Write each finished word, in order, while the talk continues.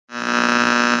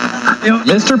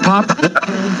Mr. Pop.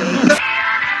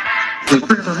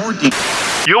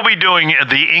 You'll be doing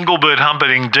the Engelbert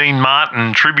Humperdinck Dean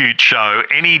Martin tribute show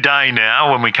any day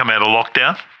now when we come out of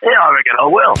lockdown. Yeah, I reckon I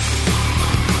will.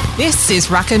 This is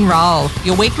Ruck and Roll,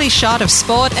 your weekly shot of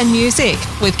sport and music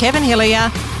with Kevin Hillier,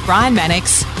 Brian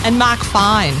Mannix and Mark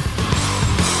Fine.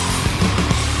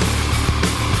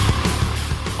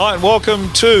 Hi and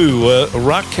welcome to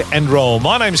Ruck and Roll.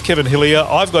 My name's Kevin Hillier.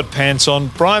 I've got pants on.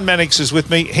 Brian Mannix is with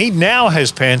me. He now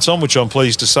has pants on, which I'm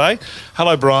pleased to say.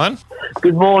 Hello, Brian.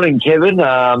 Good morning, Kevin.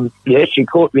 Yes, you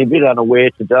caught me a bit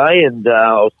unaware today, and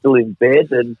I was still in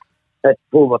bed and had to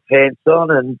pull my pants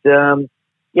on, and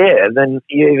and then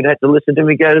you even had to listen to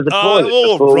me go to the toilet.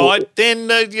 All right, then.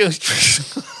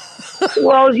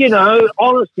 Well, you know,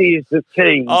 honesty is the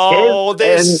key. Oh,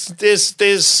 Kev, there's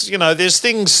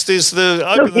things. There's the.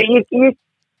 Look,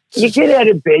 you get out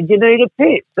of bed, you need a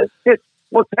piss. That's just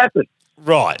what's happened.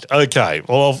 Right. Okay.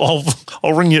 Well,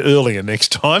 I'll ring you earlier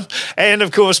next time. And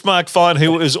of course, Mark Fine,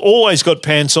 who has always got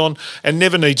pants on and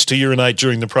never needs to urinate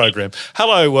during the program.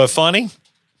 Hello, Finey.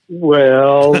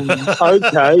 Well,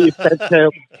 okay.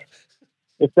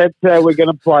 If that's how we're going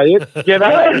to play it,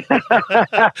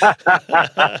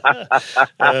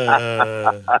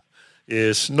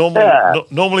 yes.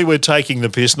 Normally we're taking the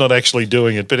piss, not actually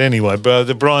doing it. But anyway,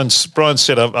 Brian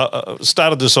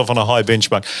started this off on a high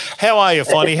benchmark. How are you,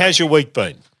 Finey? How's your week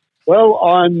been? Well,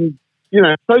 I'm,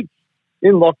 so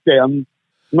in lockdown,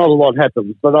 not a lot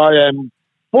happens, but I am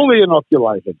fully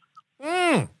inoculated.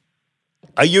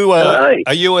 Are you an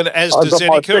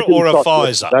AstraZeneca or a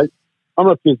Pfizer? Today. I'm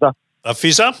a Pfizer. A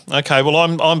Pfizer? Okay, well,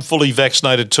 I'm fully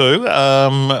vaccinated too,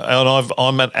 and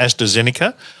I'm at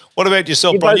AstraZeneca. What about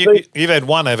yourself, Brian? You've had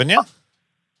one, haven't you?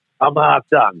 I'm half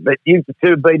done, but you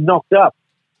two have been knocked up.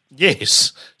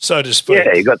 Yes, so to speak.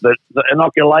 Yeah, you got the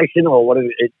inoculation or whatever.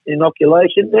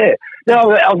 Inoculation, yeah.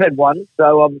 No, I've had one,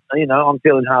 so I'm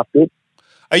feeling half good.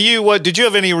 Are you? Did you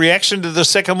have any reaction to the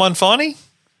second one, Finey?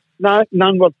 No,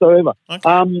 none whatsoever.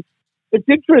 Okay. It's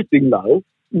interesting though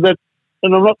that.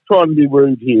 And I'm not trying to be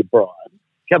rude here, Brian.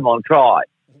 Come on, try.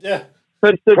 Yeah.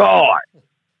 But try.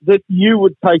 That you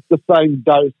would take the same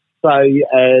dose, say,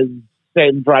 as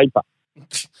Sam Draper.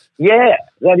 Yeah,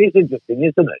 that is interesting,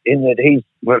 isn't it? In that he's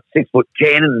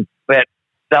 6'10" and about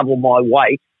double my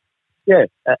weight. Yeah.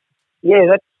 I've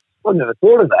never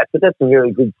thought of that, but that's a very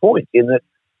good point. In that,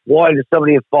 why does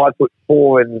somebody of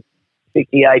 5'4" and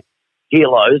 68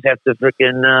 kilos have to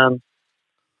frickin'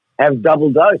 have double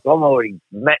dose? I'm already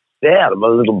maxed out. My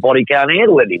little body can't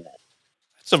handle it in that.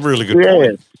 That's a really good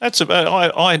point.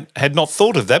 I had not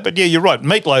thought of that, but yeah, you're right.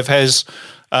 Meatloaf has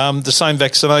the same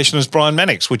vaccination as Brian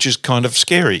Mannix, which is kind of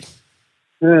scary.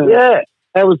 Yeah.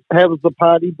 How was the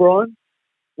party, Brian?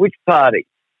 Which party?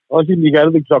 I didn't you go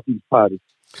to the jockeys party?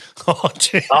 Oh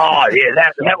yeah,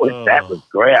 that was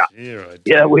great.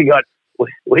 Yeah, we got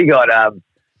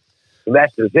some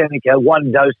AstraZeneca,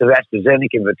 one dose of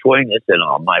AstraZeneca between us, and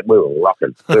mate, we were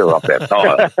rocking. We were off our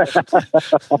tires.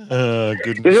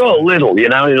 Goodness. It was all little,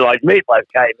 like Meatloaf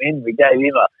came in, we gave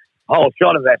him a whole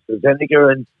shot of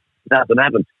AstraZeneca, and nothing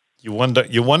happened. You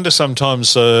wonder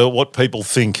sometimes what people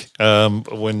think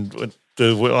when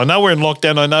I know we're in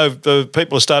lockdown. I know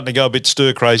people are starting to go a bit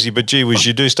stir crazy, but gee whiz,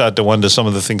 you do start to wonder some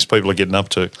of the things people are getting up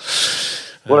to.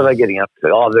 What are they getting up to?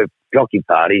 Oh, the jockey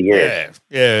party, yeah.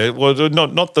 Yeah. Well,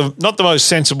 not the most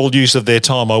sensible use of their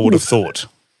time, I would have thought.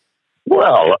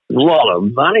 Well, a lot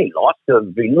of money. Lots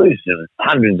of be losing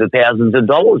hundreds of thousands of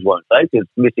dollars, won't they? Because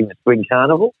missing the spring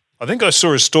carnival. I think I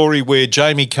saw a story where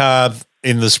Jamie Carr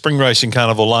in the spring racing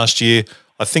carnival last year,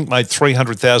 I think made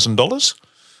 $300,000.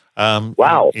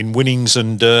 Wow! In winnings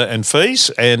and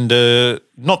fees, and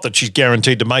not that she's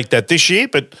guaranteed to make that this year,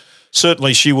 but.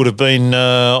 Certainly she would have been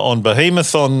on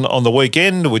Behemoth on the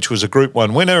weekend, which was a Group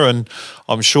 1 winner, and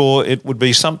I'm sure it would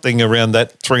be something around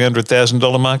that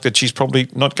 $300,000 mark that she's probably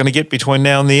not going to get between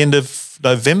now and the end of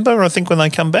November, I think, when they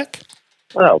come back.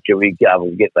 Well, can we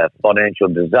get that financial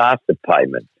disaster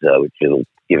payment, which will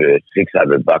give her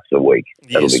 $600 a week?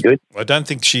 That'll be good. I don't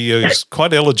think she is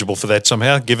quite eligible for that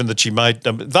somehow, given that she made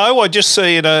though I just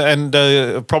see it, and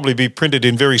probably be printed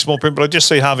in very small print, but I just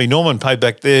see Harvey Norman paid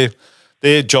back their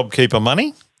JobKeeper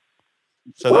money.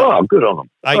 So good on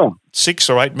them. 6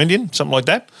 or 8 million, something like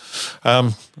that.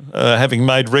 Having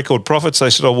made record profits, they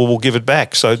said, we'll give it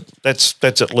back. So that's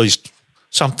at least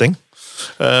something.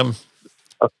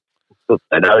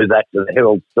 They know that to the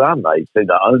Herald Sun. They seem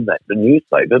to own that, the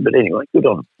newspaper. But anyway, good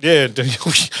on them. Yeah,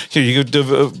 you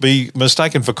could be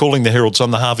mistaken for calling the Herald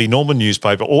Sun the Harvey Norman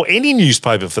newspaper, or any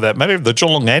newspaper for that matter. The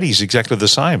Geelong Addy's exactly the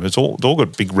same. It's all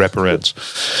got big wraparounds.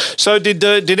 So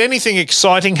did anything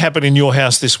exciting happen in your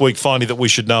house this week, Finey, that we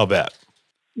should know about?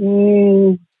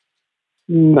 No.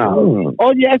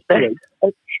 Oh, yes, actually.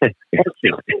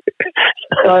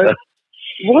 So,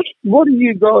 what are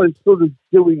you guys sort of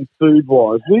doing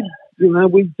food-wise? We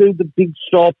do the big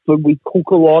shop and we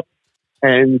cook a lot,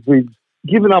 and we've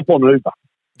given up on Uber.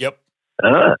 Yep.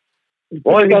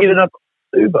 Why have you given up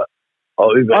Uber?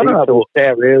 Oh, Uber. I don't know about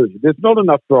our area. There's not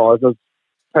enough drivers.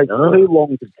 It takes too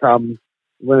long to come.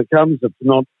 When it comes, it's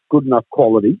not good enough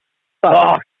quality.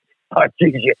 But,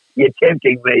 geez, you're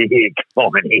tempting me here,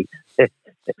 Connie.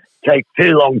 Take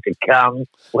too long to come.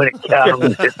 When it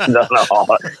comes, it's not.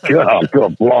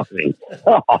 God bless me.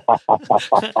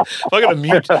 I got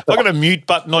a mute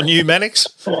button on you, Mannix.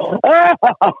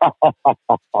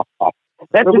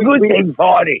 That's a good thing,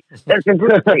 Heidi. That's a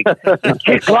good thing. The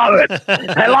kids love it.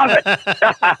 They love it.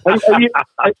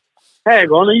 Hang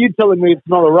on, are you telling me it's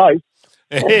not a race?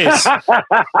 Yes.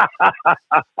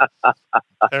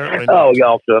 Apparently not. Oh, we're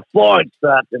off to a flying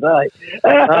start today.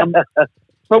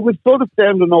 But we've sort of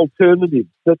found an alternative,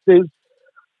 that there's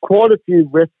quite a few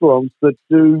restaurants that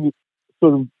do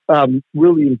sort of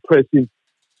really impressive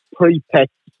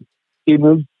pre-packed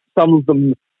dinners. Some of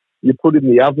them you put in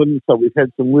the oven, so we've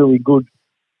had some really good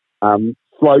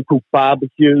slow-cooked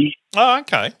barbecues. Oh,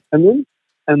 okay. And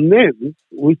then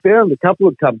we found a couple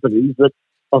of companies that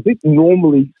I think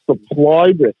normally supply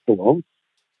restaurants,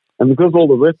 and because all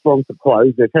the restaurants are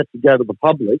closed, they've had to go to the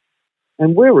public,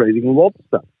 and we're eating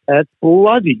lobster at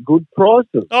bloody good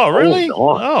prices. Oh, really?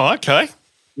 Oh, nice. Oh, okay.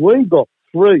 We got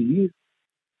 3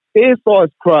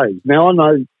 fair-sized crays. Now, I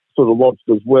know sort of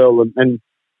lobsters well, and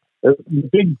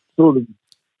big sort of,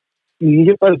 you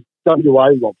get those WA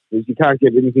lobsters, you can't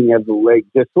get anything out of the legs.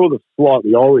 They're sort of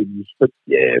slightly orange, but,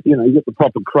 yeah, you get the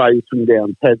proper crays from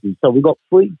down Tassie. So we got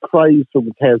 3 crays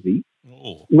from Tassie,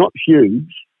 not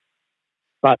huge,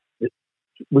 but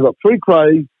we got 3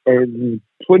 crays and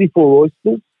 24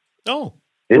 oysters. Oh.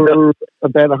 For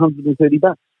about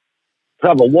 $130.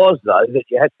 Trouble was, though, that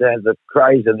you had to have the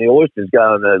crays and the oysters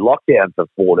go into lockdown for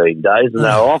 14 days, and they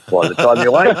were off by the time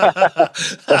you went.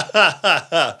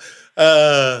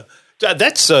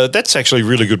 That's actually a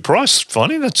really good price,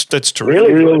 Fonny. That's terrific.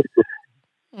 Really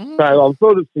good. So I'm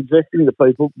sort of suggesting to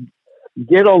people,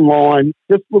 get online,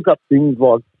 just look up things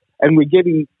like, and we're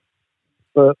getting,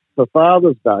 for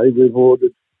Father's Day, we've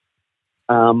ordered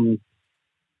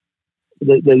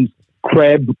these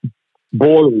crab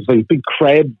boils, these big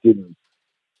crab dinners.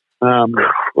 You've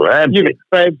had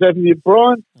crabs, haven't you,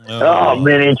 Brian? Oh,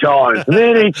 many times.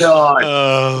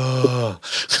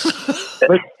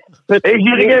 But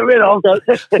easy to get rid of. Go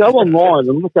online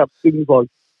and look up things like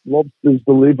lobsters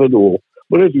delivered or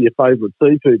whatever your favourite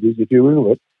seafood is if you're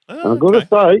into it. And I've got to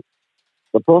say,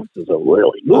 the prices are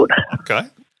really good. Okay.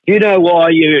 Do you know why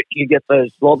you get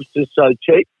those lobsters so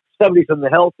cheap? Somebody from the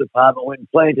health department went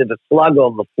and planted a slug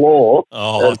on the floor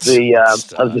of the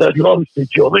lobster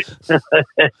joint.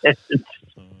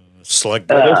 Slug.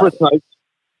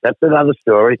 That's another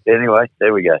story. Anyway,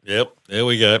 there we go. Yep, there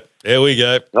we go.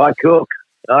 I cook.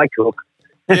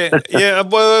 yeah.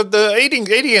 Well, the eating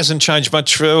hasn't changed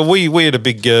much. We had a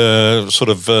big sort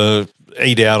of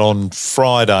eat out on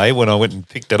Friday when I went and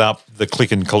picked it up, the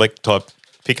click and collect type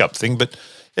pickup thing. But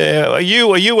are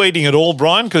you eating at all,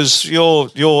 Brian? Because your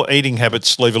eating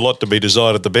habits leave a lot to be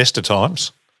desired at the best of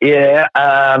times. Yeah.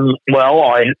 Well,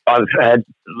 I've had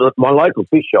my local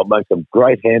fish shop makes a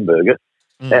great hamburger,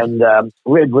 and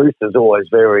Red Rooster's always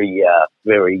very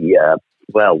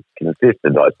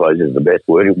consistent, I suppose is the best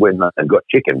word, when they've got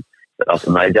chicken.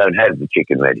 Often they don't have the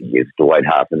chicken ready. You have to wait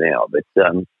half an hour. But,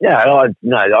 I've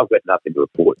got nothing to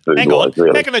report food-wise,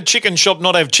 really. How can a chicken shop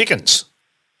not have chickens?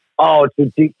 Oh, it's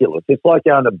ridiculous. It's like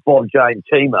going to Bob Jane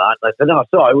T-Mart and they say, no,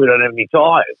 sorry, we don't have any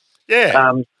tyres.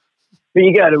 Yeah. But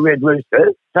you go to Red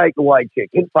Rooster, take away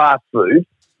chicken, fast food,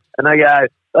 and they go,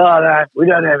 oh, no, we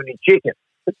don't have any chicken.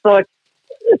 It's like,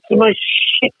 it's the most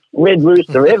shit Red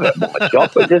Rooster ever, my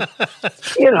shop. But just,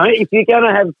 if you're going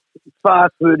to have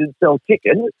fast food and sell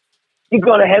chicken, you've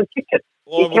got to have chicken.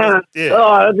 Well, you can't,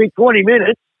 it'll be 20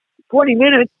 minutes. 20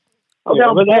 minutes? I'll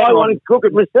go and buy one and cook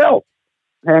it myself.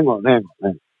 Hang on.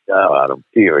 Oh, I'm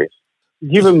furious.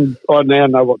 Given I now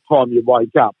know what time you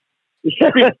wake up,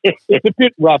 it's a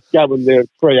bit rough going there at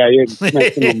 3 a.m.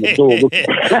 smashing on the door.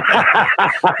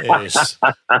 Yes.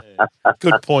 Yeah.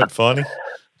 Good point, Finey.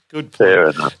 Good point. Fair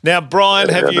enough. Now, Brian,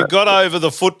 have you got over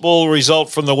the football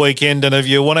result from the weekend, and do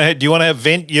you want to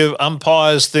vent your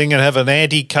umpires thing and have an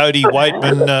anti-Cody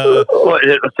Waitman?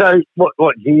 So,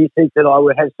 what do you think that I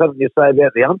would have something to say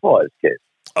about the umpires, Kev?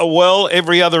 Well,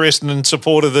 every other Essendon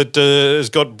supporter that has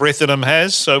got breath in them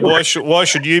has. So why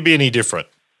should you be any different?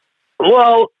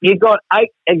 Well, you got 8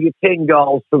 of your 10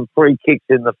 goals from free kicks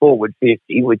in the forward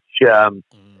 50, which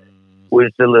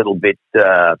was a little bit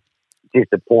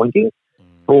disappointing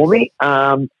for me.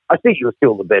 I think you were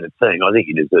still the better team. I think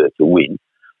you deserved to win.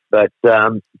 But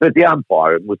the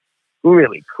umpiring was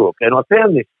really crook. And I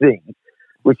found this thing,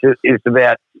 which is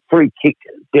about free kick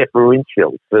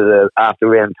differential after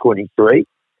round 23.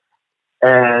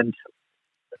 And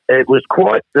it was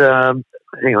quite,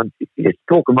 hang on, just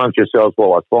talk amongst yourselves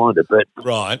while I find it. But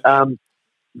Right.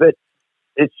 But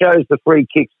it shows the free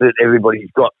kicks that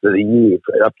everybody's got for the year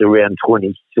up to round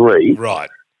 23. Right.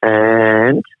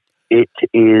 And it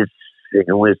is, hang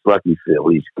on, where's Lucky Phil?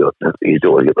 He's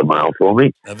always got the mail for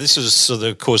me. Now, this is,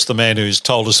 of course, the man who's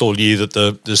told us all year that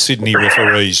the Sydney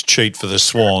referees cheat for the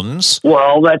Swans.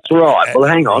 Well, that's right. Well,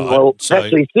 hang on. Right. Well, So-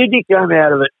 actually, Sydney came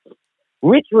out of it.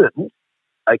 Richmond,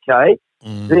 okay,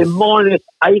 they're minus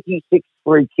 86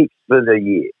 free kicks for the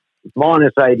year.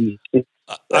 Minus 86.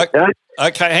 Okay.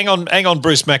 Okay, hang on,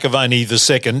 Bruce McAvaney the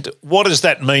second. What does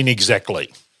that mean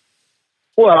exactly?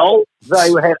 Well, they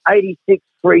had 86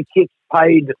 free kicks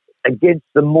paid against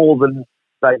them more than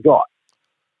they got.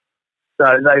 So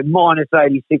they minus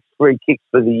 86 free kicks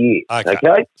for the year.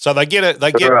 Okay. So they get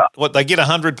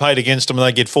 100 paid against them, and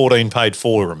they get 14 paid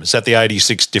for them. Is that the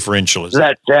 86 differential? Is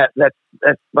That's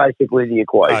basically the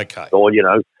equation. Okay. Or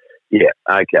yeah.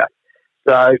 Okay.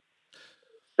 So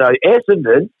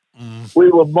Essendon,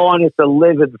 we were minus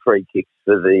 11 free kicks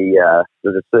for the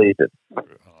season. Right.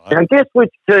 Now, guess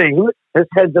which team has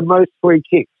had the most free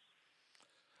kicks?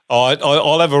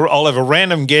 I'll have a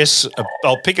random guess.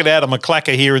 I'll pick it out of my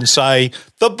clacker here and say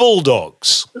the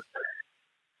Bulldogs.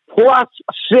 Plus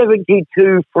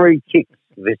 72 free kicks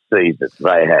this season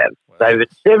they have. They've had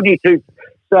 72.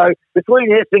 So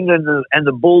between Essendon and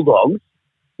the Bulldogs,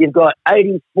 you've got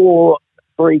 84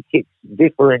 free kicks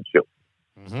differential.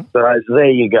 Mm-hmm. So there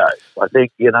you go. I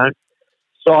think,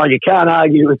 so you can't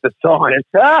argue with the science.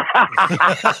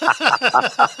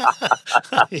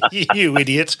 You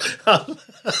idiot.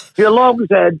 Geelong's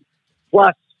had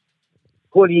plus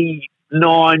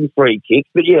 29 free kicks.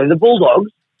 But, yeah, the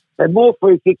Bulldogs had more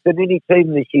free kicks than any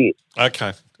team this year.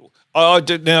 Okay. Now,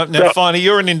 Finey,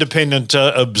 you're an independent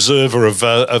observer of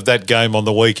that game on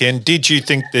the weekend. Did you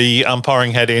think the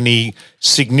umpiring had any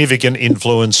significant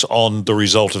influence on the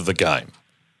result of the game?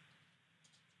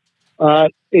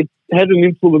 It had an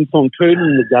influence on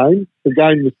turning the game. The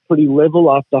game was pretty level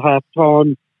after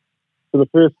half-time. For the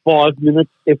first 5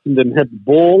 minutes, Essendon had the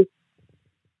ball.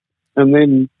 And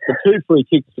then the 2 free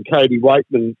kicks to Cody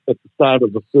Waitman at the start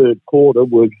of the third quarter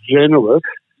were generous.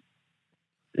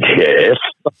 Yes.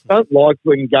 I don't like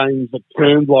when games are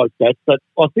turned like that, but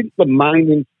I think the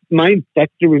main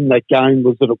factor in that game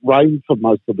was that it rained for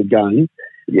most of the game.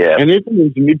 Yeah. And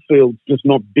Essendon's midfield's just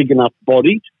not big enough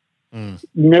bodied.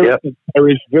 Merritt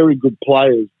is very good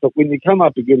players, but when you come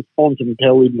up against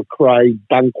Fontainebleau, McRae,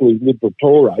 Dunkley,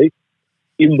 Liberatore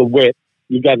in the wet,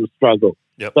 you're going to struggle.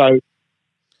 Yep. So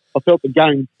I felt the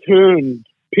game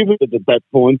pivoted at that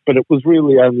point, but it was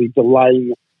really only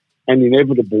delaying and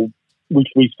inevitable, which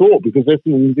we saw because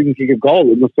Essendon didn't kick a goal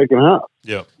in the second half.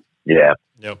 Yeah. Yeah.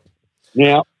 Yep.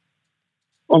 Now,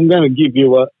 I'm going to give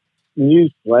you a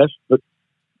news flash, but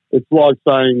it's like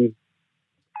saying,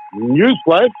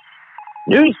 newsflash.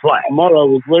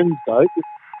 Tomorrow is Wednesday.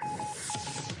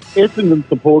 Essendon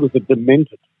supporters are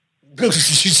demented.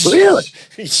 Really?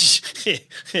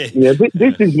 Yeah,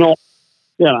 this is not,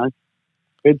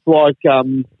 it's like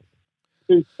 2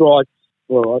 strikes.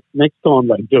 All right, next time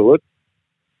they do it,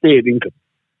 fair income.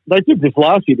 They did this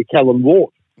last year to Callan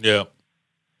Ward. Yeah.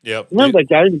 Yeah. Remember that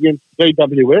game against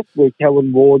GWS where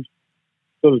Callan Ward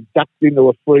sort of ducked into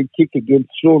a free kick against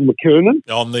Sean McKernan?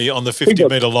 On the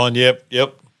 50-metre line, yep.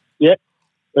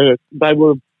 They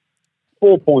were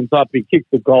 4 points up. He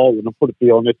kicked the goal and I put it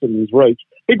beyond Essendon's reach.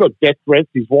 He got death threats.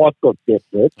 His wife got death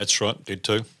threats. That's right, did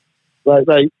too.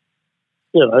 They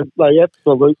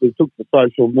absolutely took to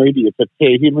social media to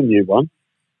tear him a new one.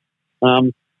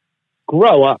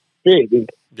 Grow up, fair dinkum.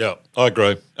 Yeah, I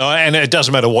agree. And it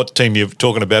doesn't matter what team you're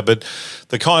talking about, but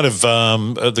the kind of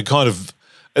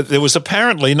there was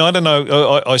apparently, and I don't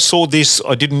know, I saw this,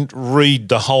 I didn't read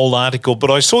the whole article, but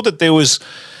I saw that there was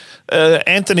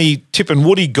Anthony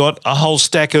Tippenwoody got a whole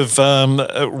stack of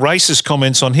racist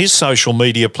comments on his social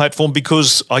media platform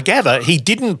because I gather he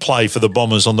didn't play for the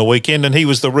Bombers on the weekend and he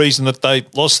was the reason that they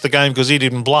lost the game because he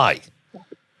didn't play.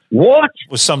 What?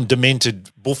 Was some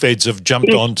demented bullfeds have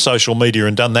jumped on social media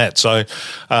and done that. So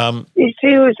he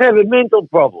was having mental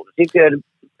problems. He had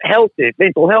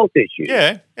mental health issues.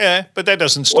 Yeah, but that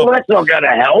doesn't stop. Well, that's not going to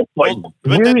help by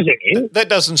using him. That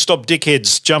doesn't stop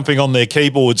dickheads jumping on their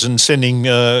keyboards and sending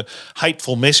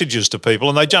hateful messages to people.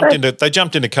 And they jumped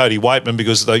into Cody Waitman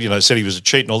because they said he was a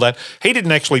cheat and all that. He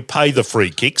didn't actually pay the free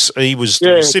kicks. He was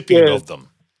the recipient of them.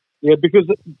 Yeah, because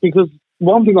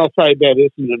one thing I'll say about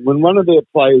Essendon, when one of their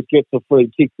players gets a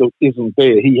free kick that isn't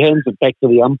there, he hands it back to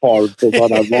the umpire and says, "I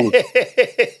don't want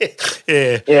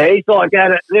it." Yeah, he's like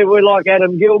Adam. We're like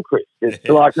Adam Gilchrist. It's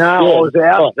like, no, I was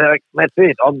out. Right. That's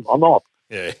it. I'm off.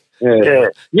 Yeah.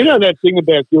 You know that thing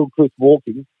about Gilchrist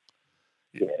walking?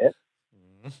 Yeah.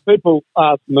 People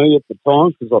ask me at the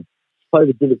time, because I played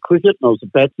a bit of cricket and I was a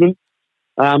batsman,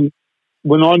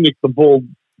 when I nicked the ball,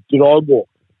 did I walk?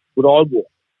 Would I walk?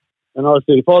 And I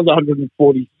said, if I was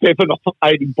 147 off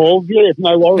 80 balls,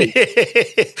 no worries.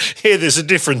 Yeah, there's a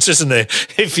difference, isn't there?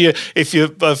 If you're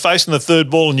facing the third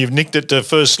ball and you've nicked it to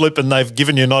first slip and they've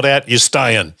given you not out, you're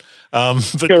staying.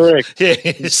 But correct.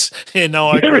 Yes. Yeah, no,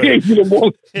 I very agree. Easy to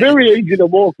walk. Very easy to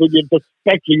walk when you're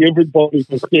dispatching everybody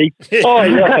for six. Oh,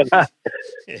 yeah.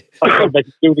 I hope they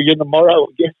can do it again tomorrow,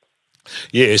 I guess.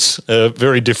 Yes,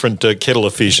 very different kettle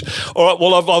of fish. All right,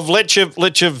 well, I've let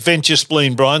you vent your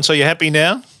spleen, Brian, so you're happy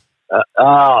now?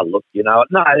 Look, no,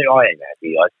 I am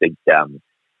happy. I think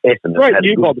Essendon great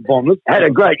year by the Bombers. Had a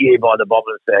great year by the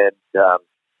Bombers, and I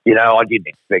didn't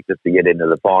expect us to get into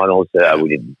the finals. We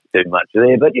didn't do much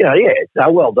there, but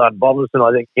well done, Bombers. And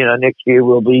I think next year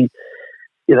we'll be,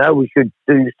 we should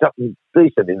do something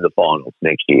decent in the finals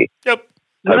next year. Yep.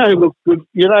 It looks good.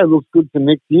 It looks good for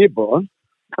next year, Brian.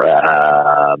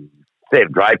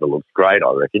 Sam Draper looks great,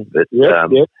 I reckon. But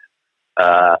yep.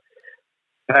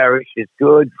 Parrish is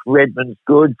good. Redmond's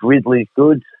good. Ridley's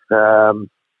good.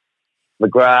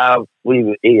 McGrath,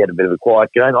 he had a bit of a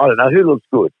quiet game. I don't know who looks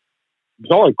good.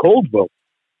 Zoe Caldwell.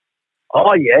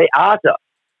 Oh yeah, Arthur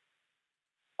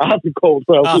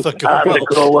Caldwell. Arthur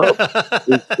Caldwell.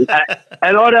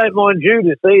 And I don't mind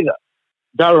Judas either.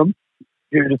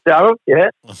 Judas Durham, yeah.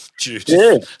 Judas.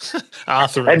 Yeah.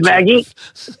 Arthur and Maggie.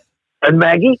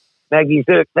 Maggie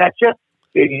Thatcher.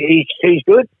 He's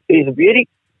good. He's a beauty.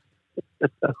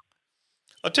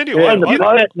 I'll tell you what,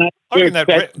 I reckon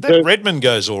that Redmond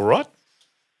goes all right.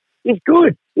 He's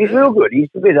good. He's real good. He's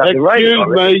a bit underrated.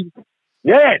 Excuse me.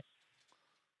 Yes.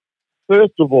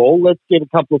 First of all, let's get a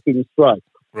couple of things straight.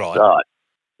 Right.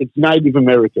 It's Native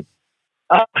American.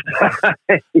 Right.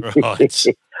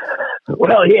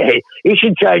 Well, yeah, he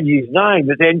should change his name,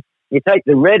 but then you take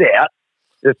the red out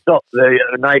to stop the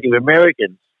Native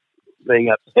Americans being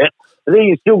upset. But then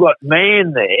you've still got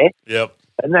man there. Yep.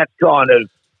 And that's kind of,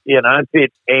 a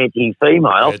bit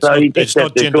anti-female. So you just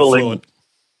have to call him.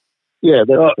 Yeah,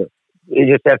 that's it. You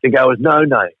just have to go as no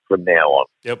name from now on.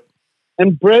 Yep.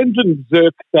 And Brandon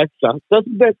Zerk-Thatcher,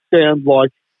 doesn't that sound like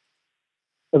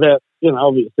about,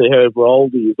 obviously however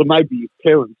old he is, or maybe his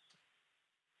parents,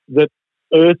 that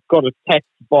Earth got attacked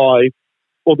by,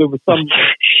 or there was some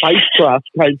spacecraft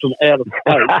came from out of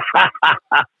space,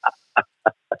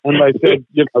 and they said,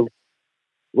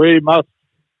 we must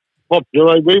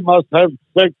have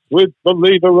sex with the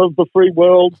leader of the free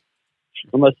world.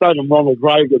 And they say to Ronald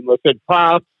Reagan, they said,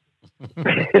 pass. So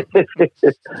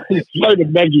to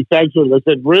Maggie Thatcher, they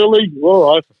said, really?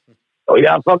 All right. Oh,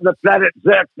 yeah, from the planet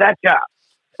Zerk Thatcher.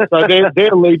 So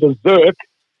their leader, Zerk,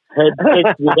 had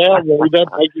sex with our leader,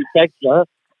 Maggie Thatcher,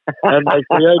 and they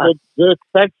created Zerk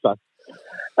Thatcher.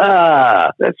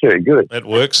 That's very good. That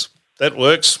works.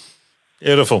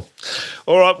 Beautiful.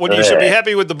 All right. Well, you should be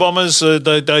happy with the Bombers.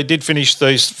 They did finish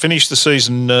the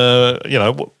season,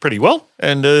 pretty well,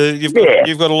 and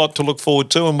you've got a lot to look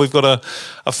forward to, and we've got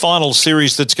a final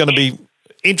series that's going to be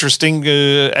interesting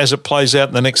as it plays out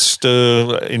in the next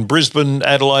in Brisbane,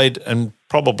 Adelaide, and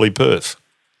probably Perth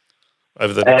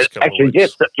over the next couple of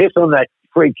weeks. Just on that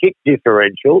free kick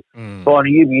differential,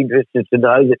 Bonnie, you'd be interested to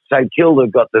know that St Kilda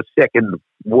got the second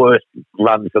worst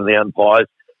run from the umpires,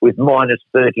 with minus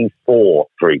 34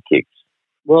 free kicks.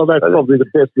 Well, that's probably the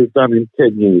best we've done in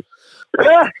 10 years.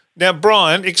 Now,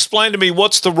 Brian, explain to me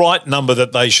what's the right number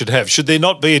that they should have. Should there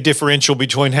not be a differential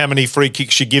between how many free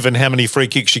kicks you give and how many free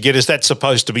kicks you get? Is that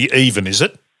supposed to be even, is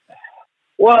it?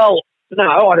 Well, no,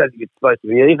 I don't think it's supposed to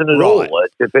be even at all.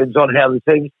 It depends on how the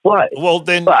teams play. Well,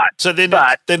 then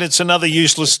it's another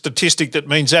useless statistic that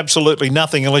means absolutely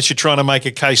nothing unless you're trying to make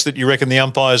a case that you reckon the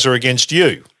umpires are against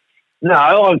you. No,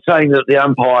 I'm saying that the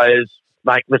umpires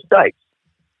make mistakes.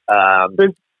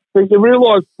 But you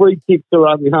realise free kicks are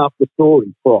only half the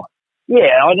story, right?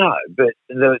 Yeah, I know, but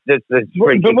the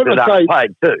free kicks that aren't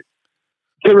paid too.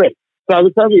 Correct. So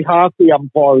it's only half the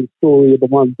umpiring story of the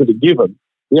ones that are given.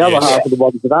 The other half are the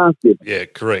ones that aren't given. Yeah,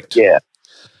 correct. Yeah.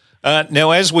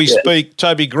 Now, as we speak,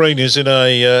 Toby Green is in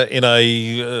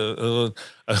a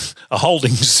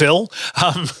holding cell.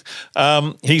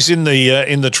 He's in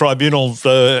the tribunal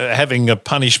having a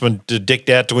punishment decked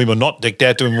out to him or not decked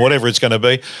out to him, whatever it's going to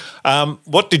be.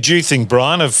 What did you think,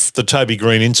 Brian, of the Toby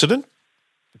Green incident?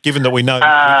 Given that we know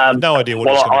no idea what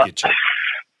it's going to get you.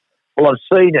 Well,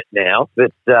 I've seen it now,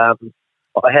 but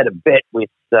I had a bet with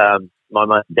my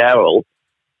mate Daryl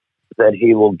that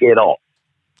he will get off.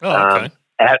 Oh, okay.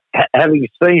 Having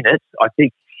seen it, I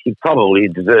think he probably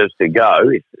deserves to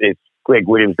go. If Greg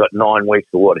Williams got 9 weeks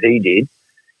for what he did,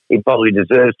 he probably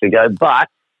deserves to go. But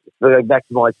going back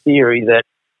to my theory that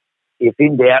if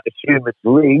in doubt, assume it's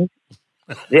rigged,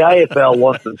 the AFL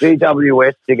wants the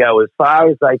GWS to go as far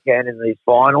as they can in these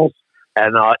finals.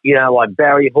 And, like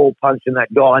Barry Hall punching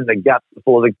that guy in the gut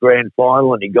before the grand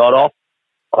final and he got off,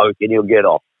 I reckon he'll get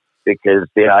off because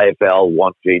the AFL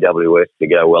wants GWS to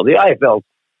go well. The AFL's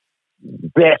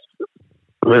best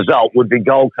result would be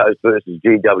Gold Coast versus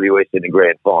GWS in the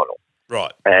grand final.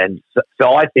 Right. And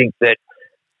so I think that,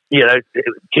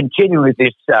 continue with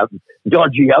this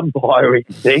dodgy umpiring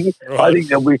thing, right. I think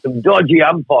there'll be some dodgy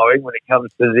umpiring when it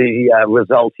comes to the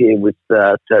result here with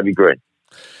Toby Green.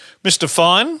 Mr.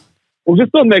 Fine? Well,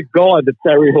 just on that guy that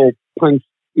Barry Hall punched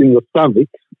in the stomach,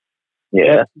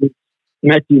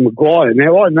 Matthew Maguire.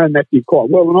 Now, I know Matthew quite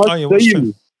well, and I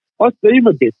see him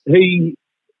a bit. He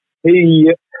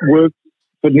works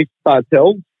for Nick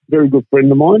Bartel, very good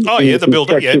friend of mine. Oh, yeah, the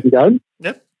builder, yeah.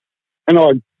 Yep.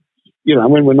 And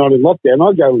when we're not in lockdown,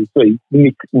 I go and see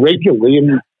Nick regularly,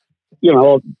 and,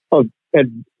 I've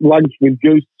had lunch with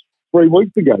Goose 3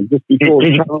 weeks ago, just before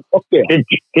the current lockdown. Did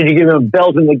you give him a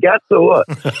belt in the guts or what?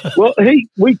 Well,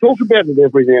 we talk about it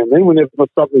every now and then whenever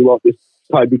something like this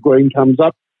Toby Green comes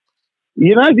up.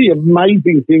 You know, the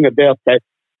amazing thing about that,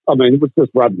 I mean, it was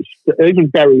just rubbish. Even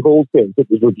Barry Hall says it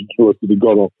was ridiculous that he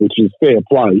got off, which is fair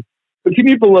play. But can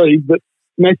you believe that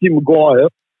Matthew Maguire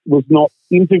was not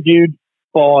interviewed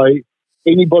by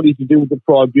anybody to do with the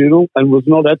tribunal and was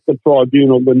not at the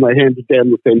tribunal when they handed down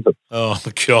the sentence? Oh,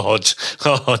 God.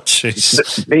 Oh,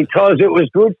 jeez. Because it was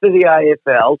good for the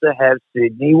AFL to have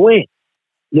Sydney win.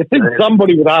 You think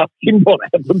somebody would ask him what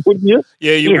happened, wouldn't you?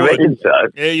 Yeah, you would. Reckon so?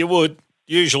 Yeah, you would.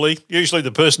 Usually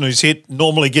the person who's hit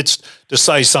normally gets to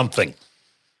say something.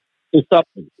 It's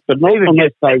something. But not even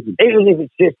if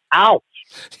it's just ouch.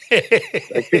 They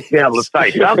should be able to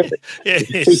say something.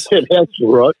 Yes. That's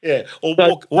right. Yeah. Or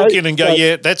walk in and go,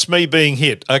 yeah, that's me being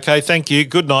hit. Okay, thank you.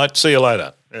 Good night. See you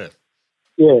later. Yeah.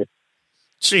 Yeah.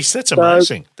 Jeez, that's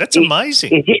amazing. That's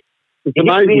amazing. It's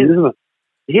amazing, isn't it?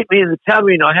 It hit me in the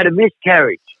tummy and I had a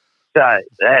miscarriage. So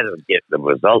that'll get the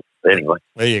result anyway.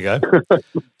 There you go.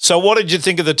 So what did you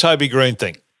think of the Toby Green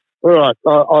thing? All right.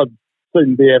 I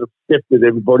seem to be out of step with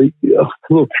everybody.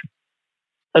 Look,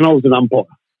 and I was an umpire.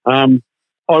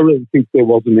 I really think there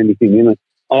wasn't anything in it.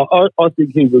 I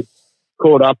think he was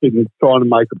caught up in trying to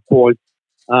make a point.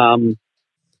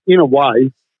 In a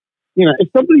way, if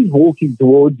somebody's walking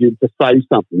towards you to say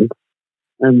something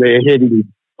and they're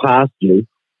heading past you,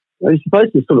 you're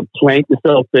supposed to sort of plant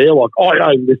yourself there like, I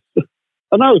own this.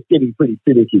 I know it's getting pretty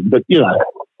finicky, but,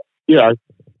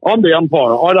 I'm the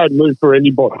umpire. I don't move for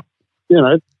anybody.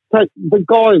 The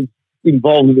guy's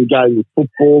involved in the game of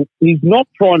football. He did not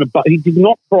try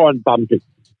and bump it.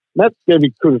 That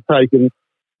Debbie could have taken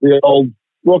the old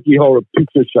Rocky Horror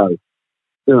Picture Show.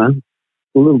 A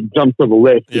little jump to the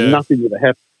left and nothing would have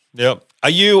happened. Yep. Are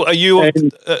you?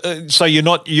 So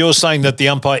you're saying that the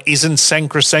umpire isn't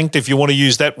sacrosanct, if you want to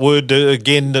use that word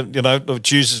again,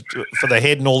 choose for the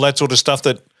head and all that sort of stuff,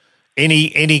 that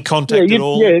any contact at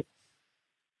all?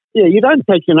 Yeah, you don't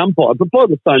take an umpire, but by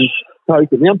the same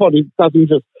token, the umpire doesn't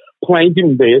just plant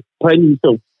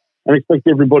himself and expect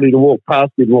everybody to walk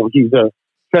past him like he's a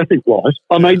traffic light.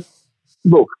 I mean,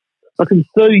 look, I can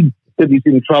see that he's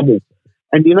in trouble.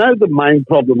 And the main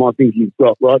problem I think he's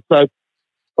got, right? So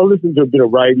I listened to a bit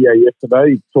of radio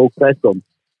yesterday. He talked back on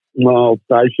my old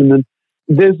station, and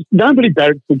there's nobody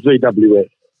barracks for GWS.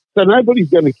 So nobody's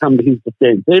going to come to his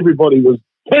defence. Everybody was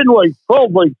 10 weeks,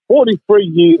 12 weeks, 43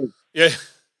 years. Yeah.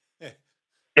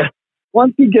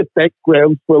 Once you get that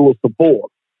groundswell of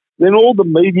support, then all the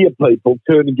media people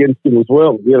turn against him as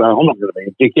well. I'm not going to be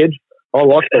a dickhead. I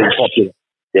like being popular.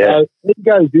 Yeah. So he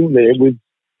goes in there with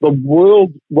the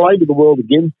weight of the world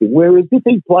against him, whereas if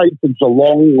he played for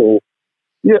Geelong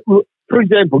for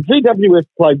example, GWS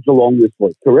played Geelong this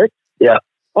week, correct? Yeah.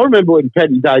 I remember when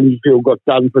Paddy Dangerfield got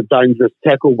done for a dangerous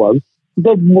tackle once,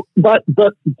 but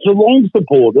Geelong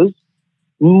supporters,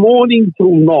 morning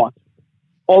till night,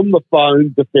 on the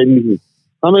phone defending him.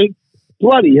 I mean,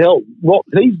 bloody hell,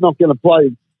 he's not going to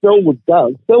play Selwood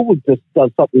does. Selwood just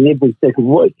does something every second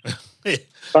week.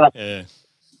 But, Yeah.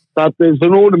 but there's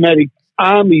an automatic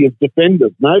army of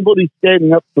defenders. Nobody's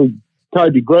standing up for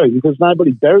Toby Green because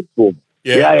nobody barracks for them.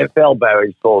 Yeah. The AFL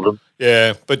barracks for them.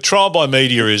 Yeah, but trial by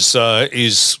media is now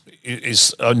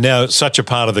such a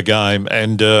part of the game,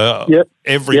 and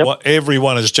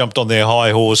everyone has jumped on their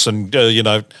high horse, and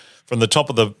from the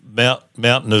top of the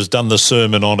mountain has done the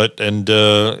sermon on it, and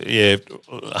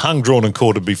hung, drawn, and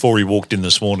quartered before he walked in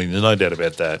this morning. There's no doubt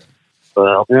about that.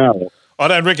 Well, Yeah. I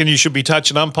don't reckon you should be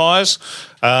touching umpires,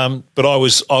 but I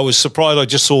was surprised. I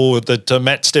just saw that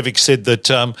Matt Stevic said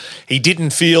that he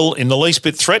didn't feel in the least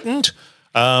bit threatened,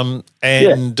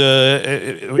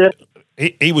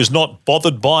 he was not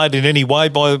bothered by it in any way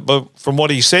from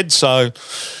what he said. So,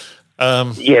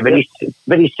 but he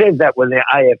said that when the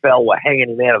AFL were hanging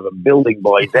him out of a building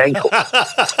by his ankle.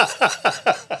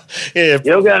 yeah,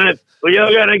 You're gonna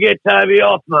get Toby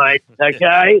off, mate.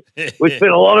 Okay, we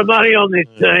spent a lot of money on this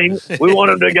team. We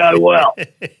want him to go well.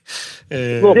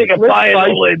 Look, Sick of paying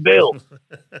all their bills.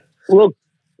 Look,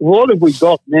 what have we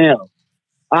got now?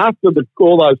 After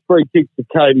all those free kicks to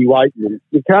Katie Waitman,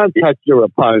 you can't touch your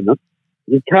opponent.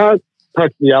 You can't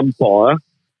touch the umpire.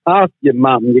 Ask your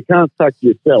mum. You can't touch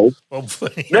yourself. Well,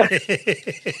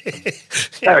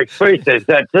 Eric Priest says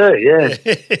that too, yeah.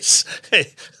 yes.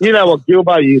 You know what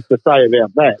Gilbo used to say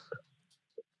about that?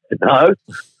 No?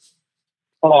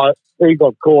 Oh, he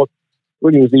got caught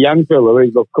when he was a young fella.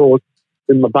 He got caught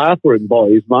in the bathroom by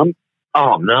his mum.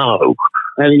 Oh, no.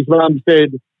 And his mum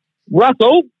said,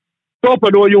 Russell, stop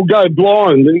it or you'll go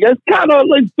blind. And he goes, can't I at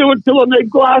least do it till I need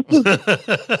glasses?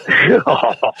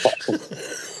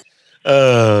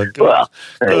 God, Well,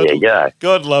 there you go.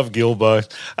 God love Gilbo.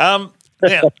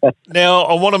 Now,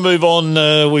 I want to move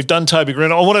on. We've done Toby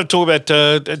Green. I want to talk about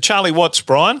Charlie Watts,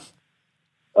 Brian.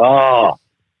 Oh,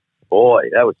 boy,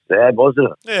 that was sad,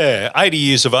 wasn't it? Yeah, 80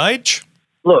 years of age.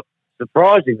 Look,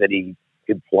 surprising that he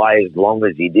could play as long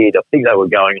as he did. I think they were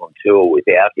going on tour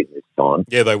without him this time.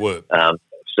 Yeah, they were.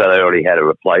 So they already had a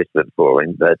replacement for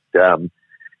him. But,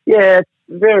 it's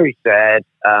very sad,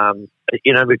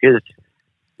 because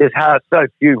there's so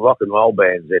few rock and roll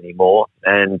bands anymore.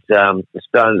 And the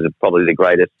Stones are probably the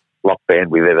greatest rock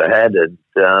band we've ever had. And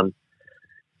to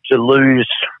lose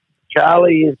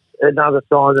Charlie is another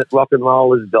sign that rock and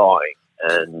roll is dying.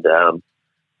 And,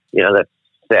 that's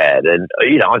sad. And,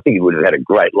 I think he would have had a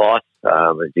great life.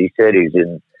 As he said, he's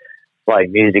in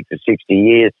playing music for 60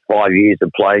 years, 5 years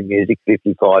of playing music,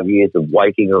 55 years of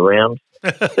waiting around.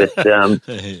 But, a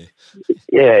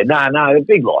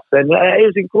big loss. And he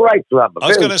was a great drummer. I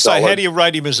was going to say, solid. how do you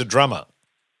rate him as a drummer?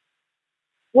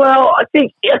 Well, I don't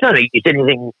think it's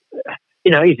anything,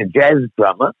 he's a jazz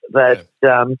drummer, but,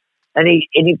 and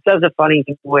he does a funny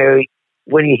thing where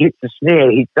when he hits the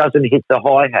snare, he doesn't hit the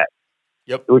hi-hat,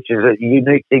 which is a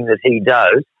unique thing that he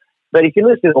does. But if you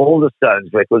listen to all the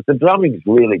Stones records, the drumming's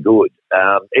really good.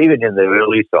 Even in their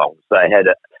early songs, they had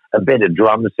a better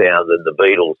drum sound than the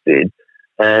Beatles did.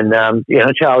 And,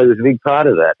 Charlie was a big part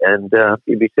of that. And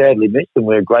he'd be sadly missed, and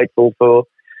we're grateful for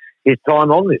his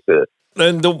time on this earth.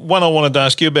 And the one I wanted to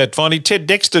ask you about, finally, Ted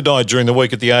Dexter died during the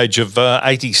week at the age of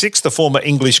 86, the former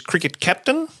English cricket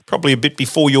captain, probably a bit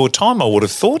before your time, I would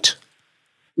have thought.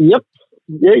 Yep.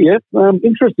 Yeah.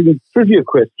 Interesting trivia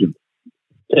question.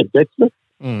 Ted Dexter.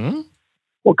 Mm-hmm.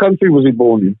 What country was he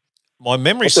born in? My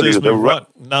memory serves me right.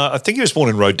 No, I think he was born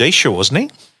in Rhodesia, wasn't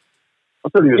he? I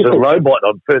thought he was a robot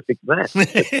on Perfect Match.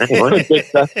 Anyway.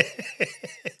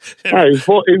 No,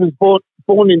 he was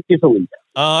born in Italy.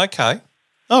 Oh, okay.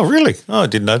 Oh, really? Oh, I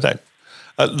didn't know that.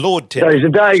 Lord Ted. So he's a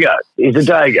Dago.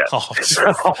 Oh,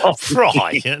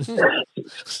 Brian.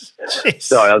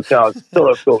 Sorry, I thought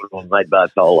on mate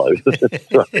Bartolo.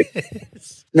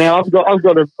 Now I've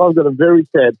got a very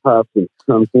sad past,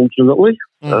 unfortunately.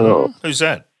 Mm-hmm. Oh. Who's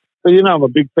that? So I'm a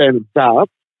big fan of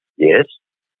darts. Yes.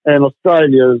 And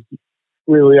Australia's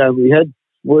really only had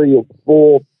 3 or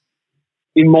 4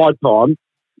 in my time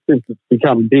since it's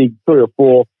become big. 3 or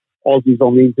 4 Aussies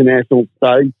on the international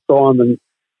stage. Simon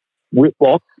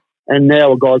Whitlock, and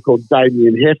now a guy called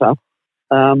Damien Heta.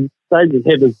 Damien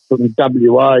Heta's from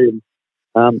WA,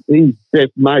 and his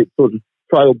best mate sort of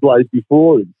trailblazed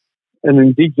before him. An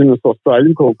Indigenous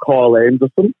Australian called Kyle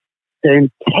Anderson.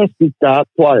 Fantastic dart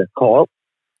player, Kyle.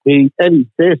 At his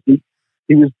best,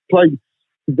 he was playing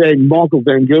Michael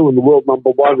Van Gerwen, the world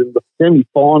number 1 in the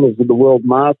semi-finals of the World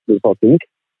Masters, I think,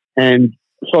 and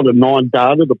shot a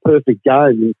 9-darter, the perfect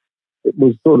game. And it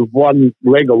was sort of one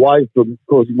leg away from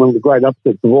causing one of the great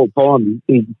upsets of all time.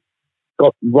 He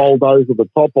got rolled over the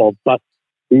top of, but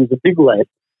he was a big lad,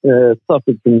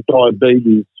 suffered from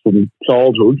diabetes from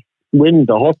childhood, went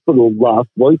into hospital last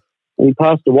week, and he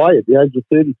passed away at the age of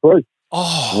 33.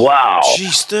 Oh, Wow.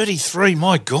 Geez, 33,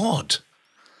 my God.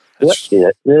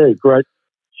 Yeah, great.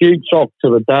 Huge shock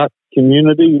to the dart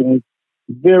community, and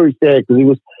very sad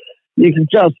because you can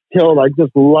just tell they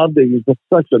just loved him. He was just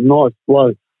such a nice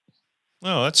bloke.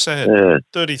 Oh, that's sad. Yeah.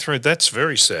 33, that's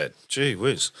very sad. Gee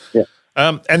whiz. Yeah.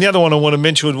 And the other one I want to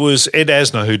mention was Ed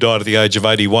Asner, who died at the age of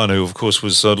 81, who, of course,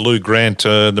 was Lou Grant,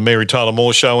 the Mary Tyler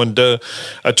Moore Show, and a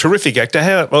terrific actor.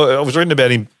 I was reading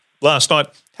about him last night.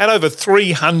 Had over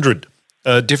 300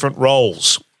 different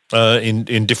roles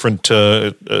in different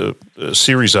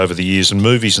series over the years and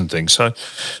movies and things. So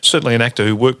certainly an actor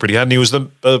who worked pretty hard. And he was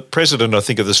the president, I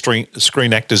think, of the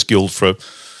Screen Actors Guild for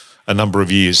a number of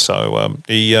years. So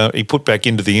he put back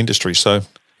into the industry. So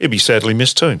he'd be sadly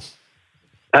missed too.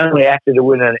 Only actor to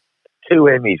win 2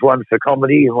 Emmys, one for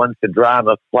comedy and one for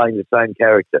drama, playing the same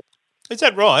character. Is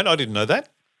that right? I didn't know that.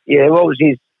 Yeah, was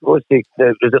it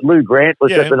Lou Grant?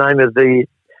 Was that the name of the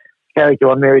character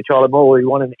on Mary Tyler Moore? He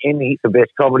won an Emmy for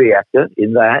Best Comedy Actor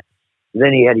in that. And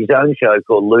then he had his own show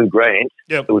called Lou Grant,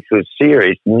 which was a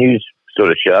serious news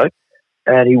sort of show.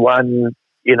 And he won,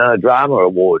 a drama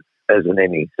award as an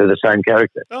Emmy for the same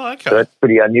character. Oh, okay. So that's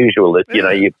pretty unusual that,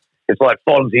 it's like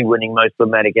Fonzie winning Most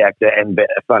Dramatic Actor and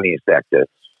Funniest Actor.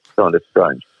 It's kind of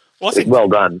strange. Well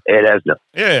done, Ed Asner.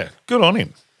 Yeah, good on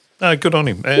him. No, good on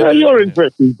him. You're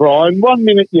interesting, Brian. 1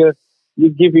 minute you're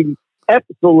giving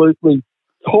absolutely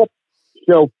top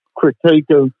shelf critique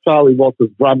of Charlie Watts'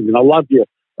 drumming, and I love you.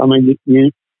 I mean,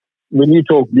 when you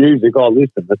talk music, I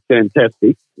listen. It's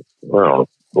fantastic. Well,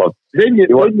 then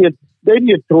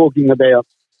you're talking about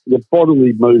your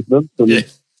bodily movements and.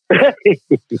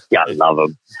 Yeah, I love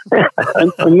them.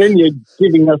 and then you're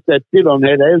giving us that bit on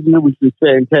Ed Asner, which is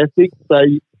fantastic. So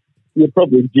you're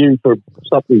probably due for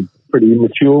something pretty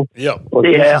immature. Yeah.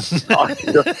 Stick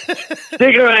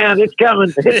around. It's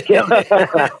coming. There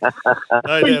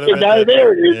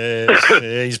it is.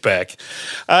 Yeah, he's back.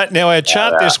 Now, our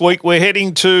chart this week, we're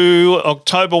heading to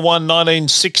October 1,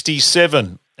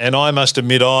 1967. And I must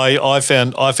admit, I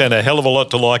found a hell of a lot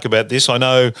to like about this. I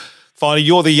know, Finey,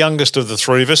 you're the youngest of the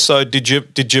three of us, so did you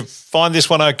find this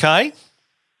one okay?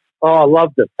 Oh, I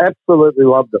loved it. Absolutely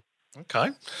loved it. Okay.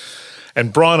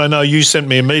 And Brian, I know you sent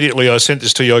me immediately. I sent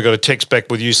this to you. I got a text back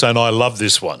with you saying I love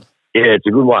this one. Yeah, it's a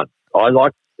good one. I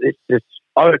like it.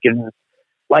 I reckon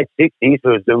late 60s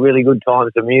was a really good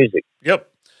time for music. Yep.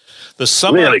 The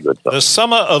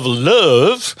Summer of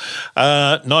Love,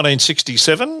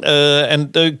 1967,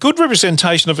 and a good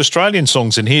representation of Australian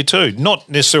songs in here too. Not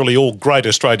necessarily all great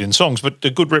Australian songs, but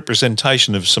a good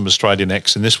representation of some Australian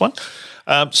acts in this one.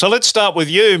 So let's start with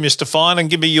you, Mr. Fine, and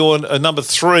give me your number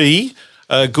 3,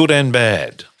 good and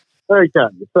bad. Okay,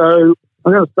 so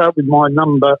I'm going to start with my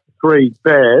number 3,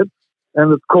 bad,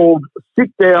 and it's called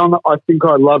Sit Down, I Think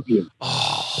I Love You.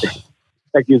 Oh.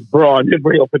 That gives Brian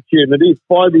every opportunity. It's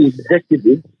by the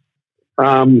Executives.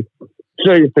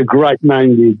 It's a great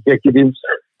name, the Executives.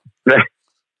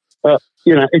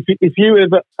 If you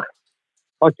ever...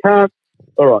 I can't...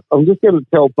 All right, I'm just going to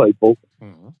tell people,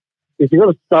 if you've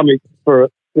got a stomach for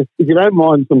it, if you don't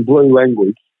mind some blue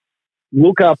language,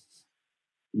 look up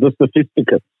the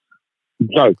Sophisticates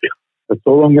joke. That's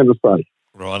all I'm going to say.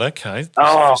 Right, okay.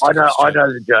 Oh, I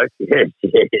know the joke. Yes.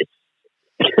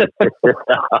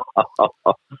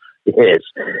 Yes,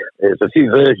 there's a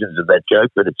few versions of that joke,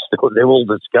 but they're all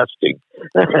disgusting.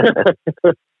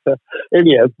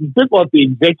 Anyhow, it's a bit like the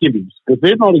Executives, because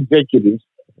they're not executives.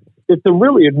 It's a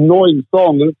really annoying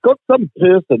song, and it's got some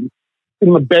person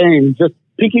in the band just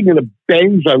picking at a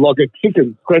banjo like a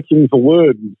chicken, scratching for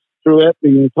words throughout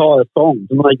the entire song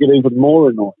to make it even more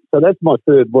annoying. So that's my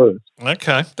third worst.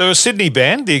 Okay. They're a Sydney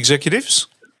band, the Executives.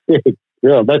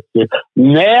 Yeah, that's it.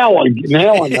 Now I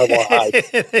know why.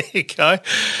 There you go.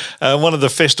 One of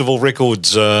the festival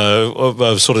records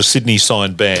of sort of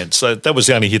Sydney-signed bands. So that was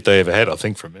the only hit they ever had, I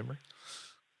think, from memory.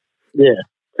 Yeah,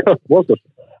 was it?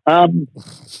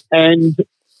 And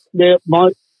now my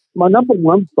number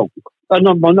 1 song,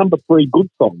 my number 3 good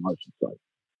song, I should say,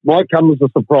 might come as a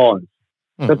surprise.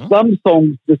 But some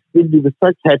songs just fill me with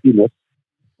such happiness.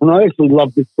 And I actually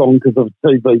love this song because of a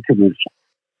TV commercial.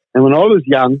 And when I was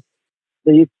young,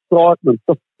 the excitement,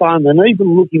 the fun, and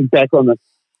even looking back on it,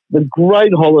 the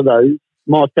great holidays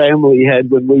my family had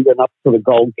when we went up to the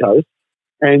Gold Coast.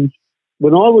 And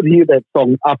when I would hear that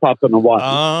song, Up, Up and Away.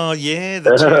 Oh, yeah,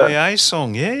 the TAA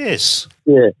song, yes.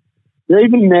 Yeah.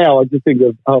 Even now, I just think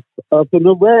of Up, Up and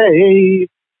Away.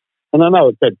 And I know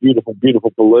it's that beautiful,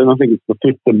 beautiful balloon. I think it's the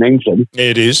Fifth Dimension.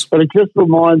 It is. But it just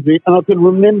reminds me, and I can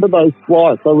remember those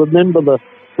flights. I remember the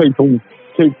people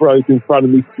two bros in front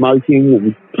of me smoking,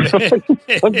 and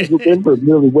I just remember it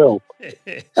really well.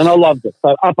 And I loved it.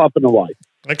 So Up and Away.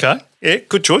 Okay. Yeah,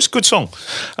 good choice. Good song.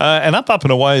 And Up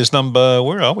and Away is number,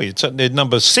 where are we? It's at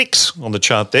number 6 on the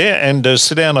chart there. And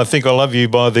Sit Down, I Think I Love You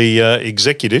by the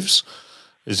Executives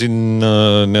is in,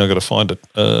 now I've got to find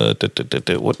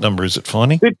it. What number is it,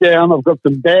 Finey? Sit down. I've got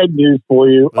some bad news for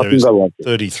you. I think I love you.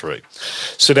 33.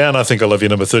 Sit Down, I Think I Love You,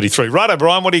 number 33. Right,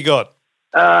 O'Brien, what do you got?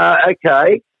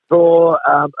 Okay. For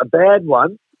a bad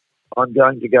one, I'm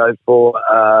going to go for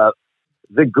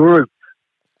The Group.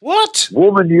 What?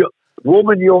 Woman,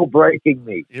 You're Breaking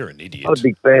Me. You're an idiot. I'm a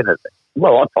big fan of it.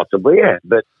 Well, I possibly am,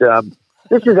 but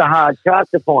this is a hard chart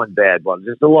to find bad ones.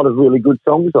 There's a lot of really good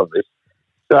songs on this.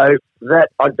 So that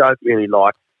I don't really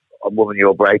like, A Woman,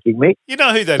 You're Breaking Me. You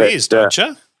know who that is, don't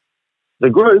you? The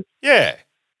Group? Yeah.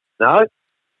 No?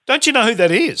 Don't you know who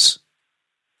that is?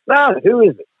 No, who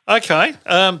is it? Okay.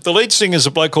 The lead singer is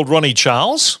a bloke called Ronnie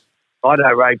Charles. I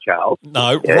know Ray Charles.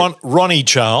 No, Yes. Ronnie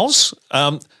Charles.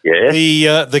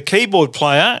 Yes. The keyboard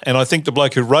player, and I think the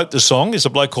bloke who wrote the song, is a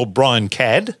bloke called Brian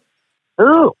Cadd.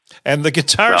 Oh, And the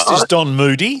guitarist is Right. Don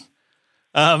Moody.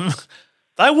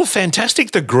 They were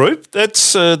fantastic, the group.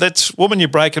 That's Woman You're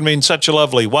Breaking Me in Such a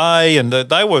Lovely Way, and that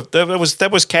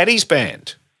was Caddy's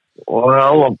band.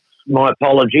 well, my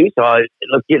apologies. I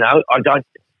don't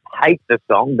hate the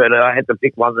song, but I had to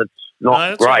pick one that's No, not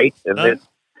that's great, all and right. No.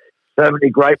 there's so many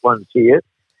great ones here.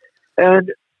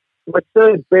 And my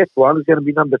third best one is going to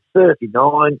be number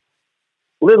 39,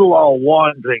 Little Old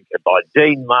Wine Drinker by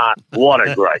Dean Martin. What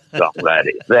a great song that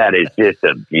is. That is just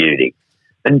a beauty.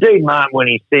 And Dean Martin, when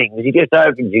he sings, he just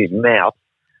opens his mouth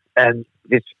and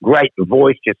this great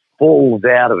voice just falls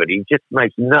out of it. He just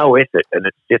makes no effort, and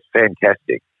it's just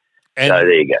fantastic. And, So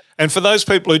there you go. and for those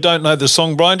people who don't know the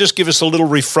song, Brian, just give us a little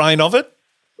refrain of it.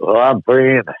 I've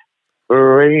been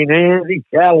rain in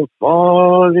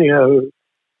California,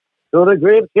 so the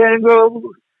grapes can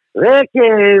grow, they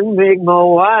can make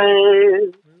more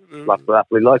wine.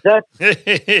 Roughly like that.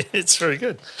 It's very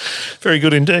good. Very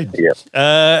good indeed. Yeah.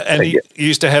 And he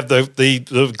used to have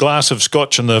the glass of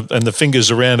scotch and the fingers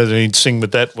around it, and he'd sing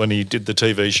with that when he did the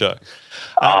TV show.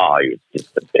 Oh, it's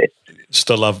just the best.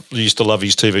 Used to love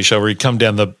his TV show where he'd come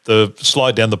down the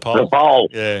slide down the pole. The bowl.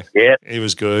 Yeah. Yeah. He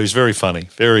was good. He was very funny,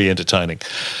 very entertaining.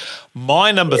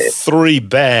 My number 3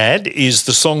 bad is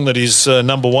the song that is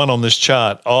number 1 on this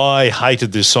chart. I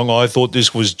hated this song. I thought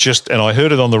this was and I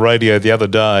heard it on the radio the other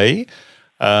day.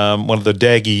 One of the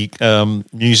Daggy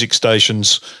music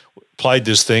stations played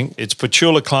this thing. It's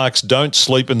Petula Clark's Don't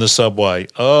Sleep in the Subway.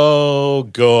 Oh,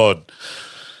 God.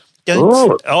 I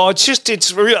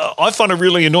find it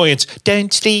really annoying. It's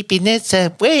don't sleep in the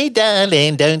subway,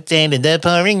 darling, don't stand in the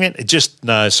pouring rain. Just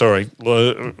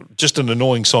an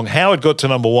annoying song. How it got to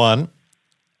number 1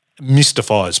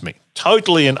 mystifies me.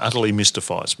 Totally and utterly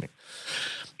mystifies me.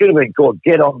 Should have been called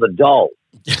Get on the Dole.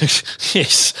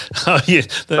 Yes. Oh, yeah.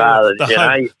 Rather,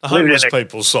 The homeless living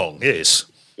people's song, yes.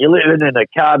 You're living in a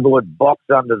cardboard box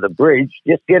under the bridge.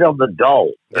 Just get on the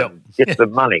dole and get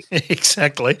some money.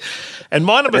 Exactly. And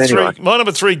my number Anyway.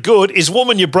 3 good is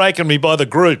Woman You're Breaking Me by The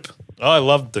Group. I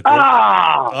loved The Group.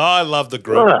 I love The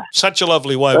Group. Ah. Such a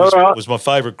Lovely Way All right. was my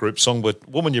favourite group song, but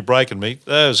Woman You're Breaking Me,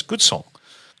 that was a good song.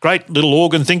 Great little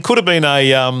organ thing. Could have been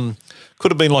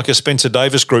like a Spencer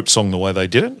Davis group song the way they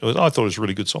did it. I thought it was a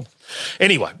really good song.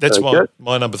 Anyway, that's Okay.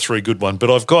 my number 3 good one.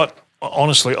 But I've got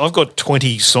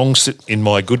 20 songs in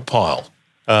my good pile.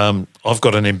 I've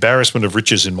got an embarrassment of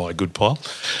riches in my good pile.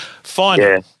 Finally,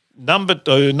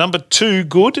 Yeah. number 2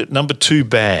 good, number 2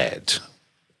 bad.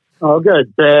 I'll go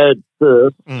bad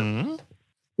first. Mm.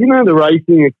 You know the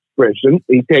racing expression,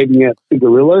 he's handing out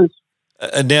cigarillos?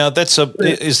 Now,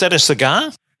 is that a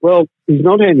cigar? Well, he's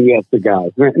not handing out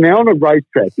cigars. Now, on a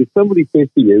racetrack, if somebody says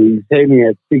to you he's handing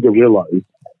out cigarillos,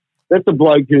 that's a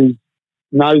bloke who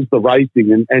knows the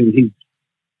racing and he's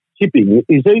tipping.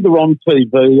 He's either on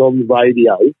TV, on the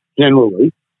radio,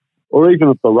 generally, or even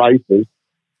at the races,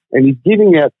 and he's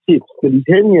giving out tips, but he's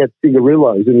handing out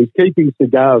cigarillos and he's keeping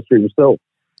cigars for himself.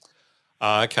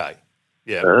 Okay.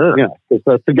 Yeah. Ah. You know, because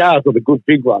the cigars are the good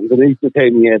big ones, and he's just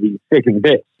handing out his second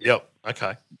best. Yep.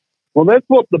 Okay. Well, that's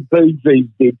what the Bee Gees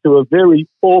did to a very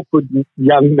awkward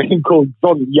young man called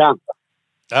Johnny Young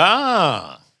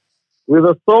Ah. with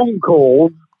a song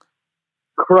called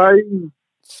Craig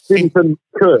Finton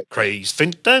Kirk. Craze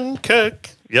Finton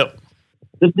Kirk. Yep.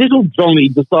 This little Johnny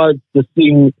decides to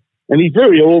sing, and he's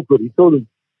very awkward. He sort of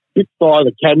sits by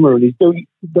the camera and he's doing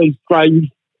these strange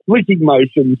flicking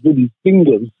motions with his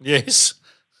fingers. Yes.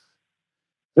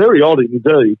 Very odd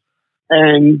indeed.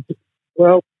 And,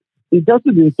 well, he does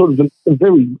it in sort of a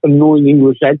very annoying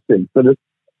English accent, but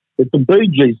it It's a Bee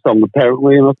Gees song,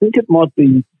 apparently, and I think it might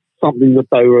be something that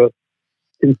they were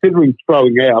considering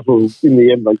throwing out, or in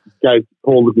the end they gave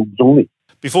Paul Little Johnny.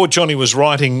 Before Johnny was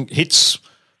writing hits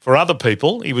for other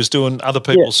people, he was doing other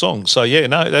people's songs. So,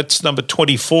 that's number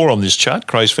 24 on this chart,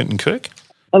 Craze Finton Kirk.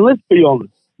 And let's be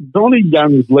honest, Johnny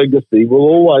Young's legacy will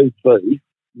always be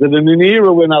that in an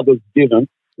era when others didn't,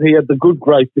 he had the good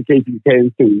grace to keep his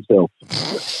hands to himself.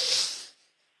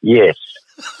 Yes.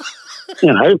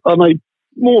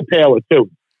 More power to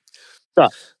him. So,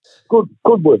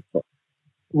 good work.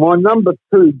 My number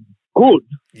 2 good,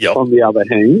 on the other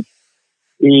hand,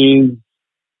 is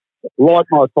Light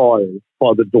My Fire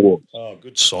by The Doors. Oh,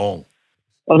 good song.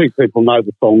 I think people know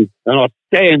the song, and I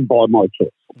stand by my choice.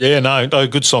 Yeah, no,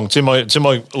 good song. It's in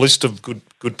my list of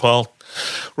good pile.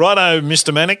 Righto,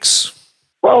 Mr. Mannix.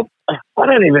 Well, I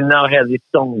don't even know how this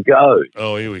song goes.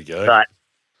 Oh, here we go.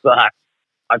 But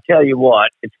I tell you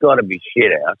what, it's got to be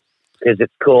shit out because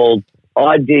it's called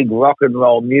I Dig Rock and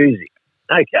Roll Music.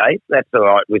 Okay, that's all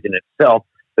right within itself,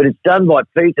 but it's done by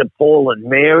Peter, Paul and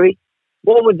Mary.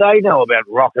 What would they know about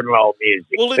rock and roll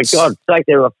music? Well, for God's sake,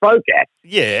 they're a folk act.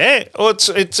 Yeah, well,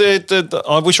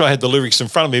 I wish I had the lyrics in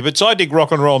front of me, but it's I dig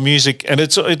rock and roll music, and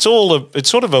it's sort of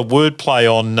a wordplay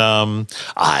on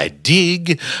I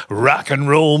dig rock and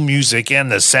roll music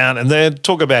and the sound, and they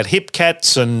talk about hip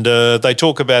cats and they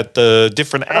talk about the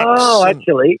different acts. Oh,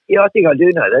 actually, yeah, I think I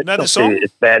do know that. Know the it's song? not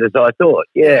as bad as I thought.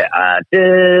 Yeah.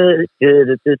 Yeah.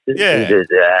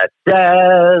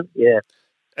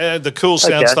 The cool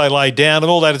sounds they lay down and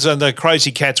all that, and the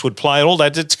crazy cats would play and all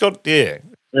that. It's got,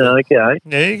 Okay.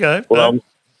 There you go. Well,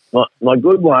 my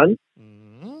good one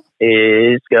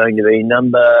is going to be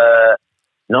number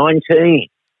 19.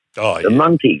 Oh, The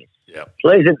Monkees. Yeah.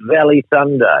 Pleasant Valley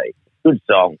Sunday. Good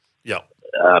song. Yeah.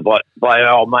 By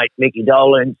our old mate Mickey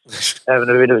Dolan. Having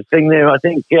a bit of a thing there, I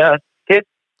think, Kit.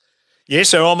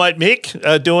 Yes, our old mate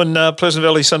Mick doing Pleasant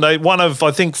Valley Sunday. One of,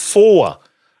 I think, 4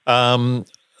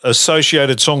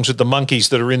 associated songs with the Monkees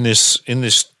that are in this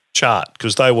chart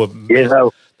because they were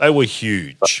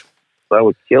huge. They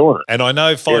were killing it. And I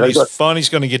know Finey's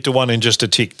going to get to one in just a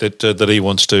tick that he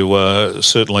wants to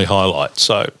certainly highlight.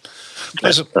 So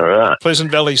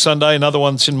Pleasant Valley Sunday, another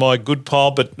one's in my good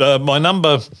pile. But my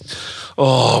number,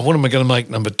 what am I going to make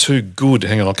number 2 good?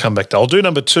 Hang on, I'll come back to. I'll do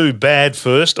number 2 bad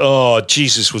first. Oh,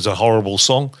 Jesus, was a horrible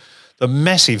song. The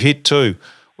massive hit too.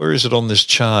 Where is it on this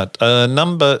chart?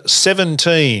 Number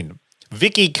 17,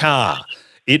 Vicky Carr.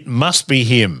 It Must Be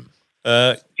Him.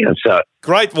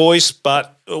 Great voice,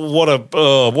 but what a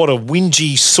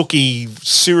whingy, sooky,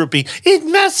 syrupy. It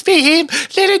must be him.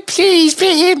 Let it please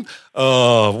be him.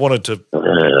 Wanted to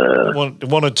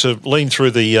lean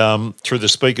through the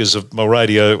speakers of my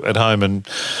radio at home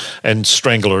and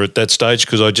strangle her at that stage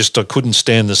because I couldn't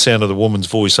stand the sound of the woman's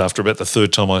voice after about the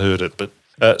 3rd time I heard it. But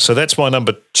so that's my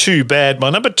number 2 bad.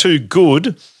 My number 2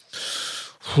 good.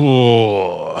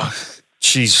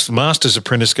 Master's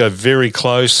Apprentice go very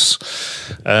close.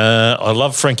 I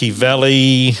love Frankie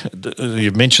Valli.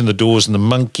 You mentioned the Doors and the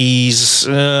Monkees.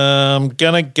 I'm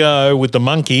going to go with the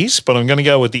Monkees, but I'm going to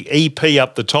go with the EP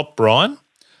up the top, Brian,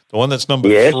 the one that's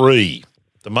number 3.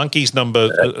 The Monkees number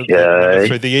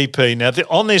 3, the EP. Now,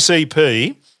 on this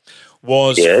EP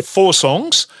was 4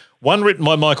 songs. One written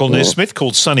by Michael Nesmith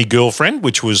called Sunny Girlfriend,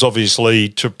 which was obviously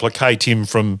to placate him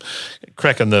from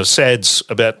cracking the sads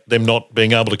about them not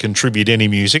being able to contribute any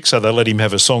music, so they let him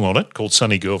have a song on it called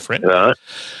Sunny Girlfriend. Right.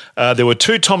 There were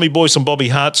 2 Tommy Boyce and Bobby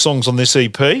Hart songs on this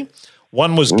EP.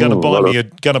 One was Gonna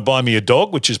Buy Me a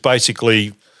Dog, which is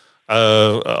basically,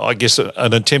 I guess,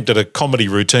 an attempt at a comedy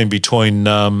routine between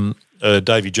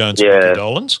Davy Jones and Mickey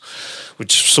Dolenz,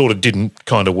 which sort of didn't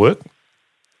kind of work.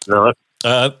 No.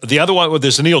 The other one,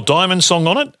 there's a Neil Diamond song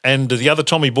on it, and the other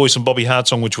Tommy Boyce and Bobby Hart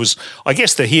song, which was, I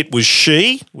guess the hit was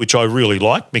She, which I really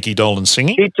liked, Mickey Dolenz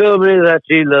singing. She told me that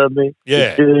she loved me.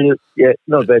 Yeah. Yeah,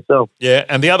 not a bad song. Yeah,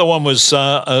 and the other one was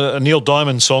a Neil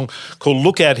Diamond song called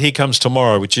Look Out, Here Comes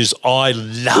Tomorrow, which is I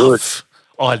love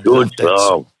that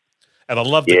song. And I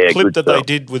love the clip that they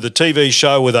did with the TV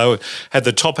show where they had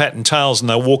the top hat and tails and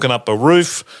they were walking up a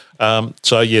roof.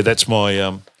 That's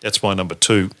my number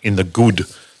 2 in the good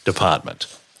department.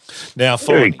 Now,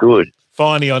 very good.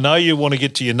 Finally, I know you want to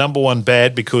get to your number 1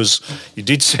 bad because you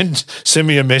did send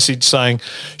me a message saying,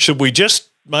 should we just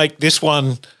make this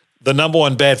one the number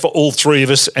 1 bad for all 3 of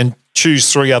us and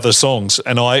choose 3 other songs?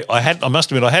 And I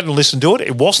must admit, I hadn't listened to it.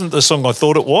 It wasn't the song I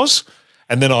thought it was.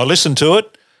 And then I listened to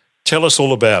it. Tell us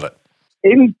all about it.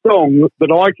 Any song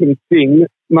that I can sing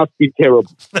must be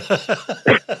terrible.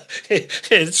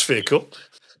 It's fair, cool.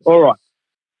 All right.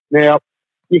 Now,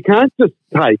 you can't just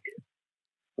take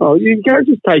 2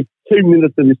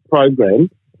 minutes of this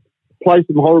program play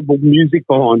some horrible music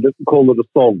behind it and call it a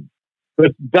song.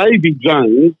 But Davy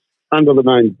Jones, under the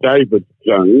name David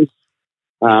Jones,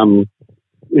 he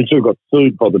sort of got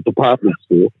sued by the department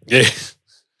store,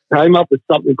 came up with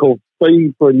something called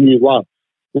Theme for a New Love.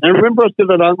 Now, remember I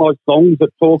said I don't like songs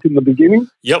that talk in the beginning?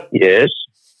 Yep. Yes.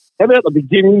 How about the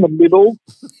beginning, the middle,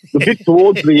 the bit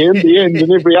towards the end,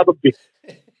 and every other bit?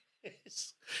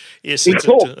 Yes, He it's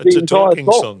talks a the entire talking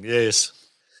song. song. Yes.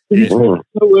 He talks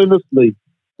so earnestly,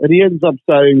 and he ends up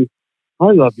saying,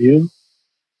 I love you.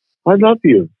 I love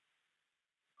you.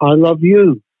 I love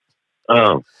you.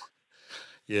 Oh.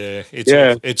 Yeah,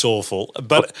 it's awful.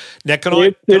 But now,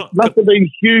 It must have been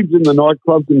huge in the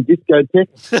nightclubs and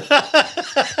discotheques.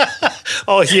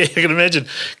 Oh, yeah, I can imagine.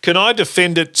 Can I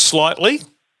defend it slightly?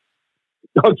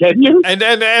 Oh, can you? And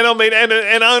I mean,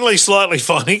 and only slightly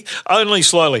funny, only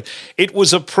slightly. It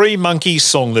was a pre-Monkey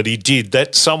song that he did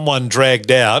that someone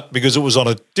dragged out because it was on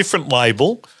a different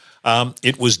label.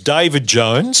 It was David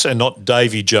Jones and not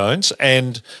Davy Jones.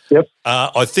 And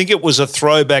I think it was a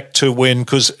throwback to when,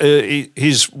 because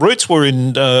his roots were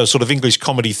in sort of English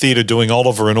comedy theatre doing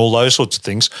Oliver and all those sorts of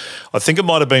things. I think it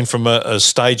might have been from a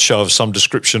stage show of some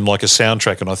description, like a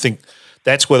soundtrack. And I think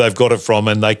that's where they've got it from.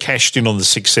 And they cashed in on the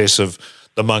success of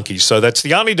the Monkeys. So that's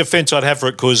the only defence I'd have for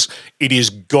it, because it is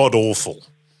god-awful.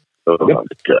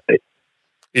 Okay.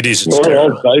 It is. It's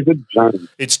terrible. David Jones.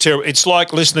 It's terrible. It's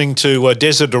like listening to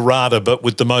Desiderata, but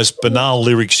with the most banal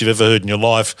lyrics you've ever heard in your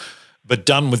life, but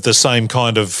done with the same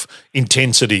kind of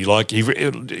intensity. Like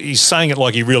he's saying it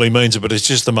like he really means it, but it's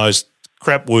just the most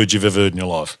crap words you've ever heard in your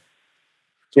life.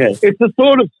 Yeah, it's the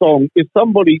sort of song, if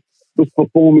somebody was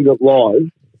performing it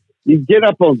live, you'd get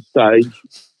up on stage,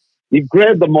 you'd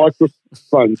grab the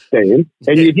microphone stand,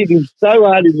 and you'd hit him so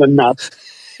hard in the nuts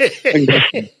and go,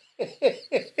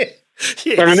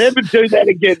 Yes. don't ever do that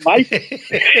again, mate.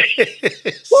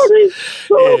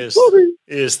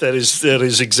 Yes, that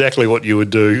is exactly what you would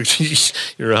do.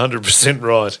 You're 100%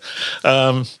 right.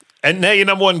 And now you're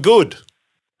number one, good.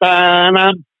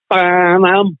 Ba-dum,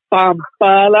 ba-dum, bum,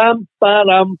 ba-dum,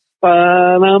 ba-dum,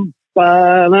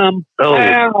 ba-dum,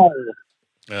 ba-dum.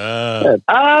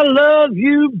 I love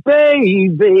you,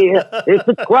 baby.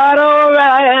 It's quite all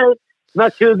right. My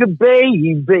sugar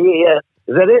baby.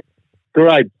 Is that it?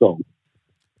 Great song.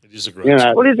 It is a great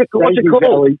song. What is it? What's it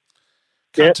called?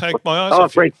 Can't take my eyes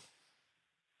off you.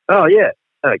 Oh, yeah.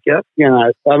 Okay. You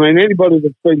know, I mean, anybody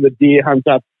that's seen the Deer Hunt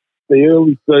Up, the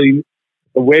early scene,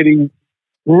 the wedding,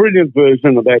 brilliant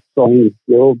version of that song.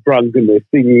 They're all drunk and they're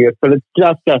singing it, but it's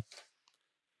just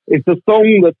it's a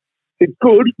song that it's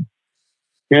good.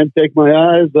 Can't take my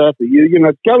eyes off of you. You know,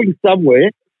 it's going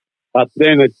somewhere, but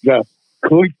then it just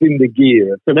clicks into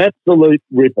gear. It's an absolute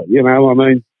ripper, you know. I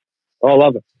mean, I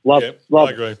love it. Love it.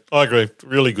 I agree.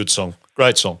 Really good song.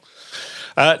 Great song.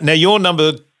 Now, you're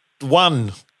number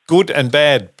one, good and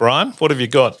bad, Brian. What have you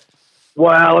got?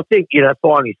 Well, I think,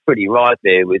 Finey's pretty right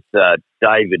there with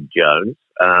David Jones,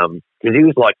 because he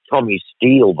was like Tommy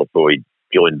Steele before he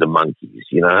joined the Monkeys,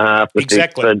 half a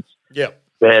sixpence,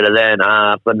 better than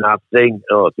half a nothing.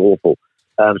 Oh, it's awful.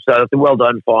 So well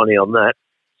done, Finey, on that.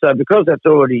 So because that's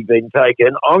already been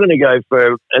taken, I'm going to go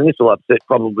for, and this will upset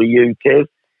probably you, Kev,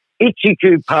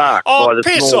 Itchy-Coo Park. Oh,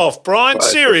 piss off, Brian.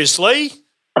 Seriously?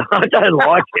 I don't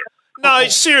like it. No,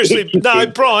 seriously. No,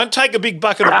 Brian, take a big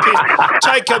bucket of piss.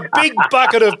 Take a big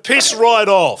bucket of piss right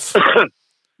off.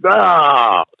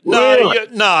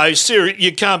 Really? Seriously,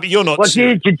 you can't be. You're not What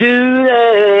serious. did you do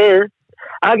there?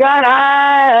 I got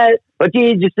high. What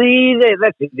did you see there?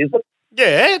 That's it, isn't it?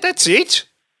 Yeah, that's it.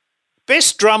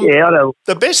 Best drum. Yeah, I know.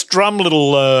 The best drum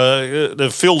little the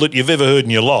fill that you've ever heard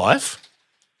in your life.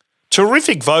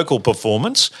 Terrific vocal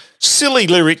performance. Silly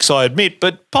lyrics, I admit,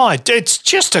 but it's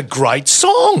just a great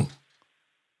song.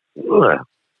 I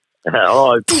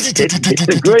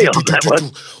disagree on that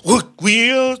one. Look,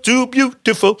 we are too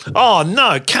beautiful. Oh,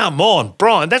 no, come on,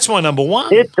 Brian. That's my number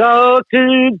one. It's all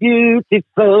too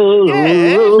beautiful.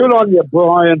 Yeah. Good on you,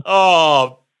 Brian.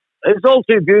 Oh, it's all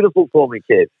too beautiful for me,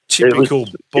 Kev. typical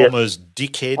Bombers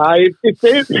dickhead.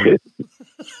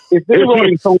 If they're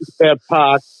writing songs about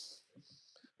parks,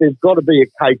 there's got to be a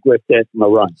cake left out in the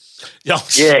rain. Yeah.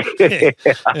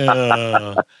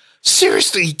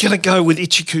 Seriously, you're going to go with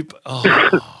Itchy-Coo?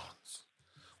 Oh.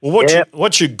 Well,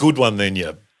 what's your good one then,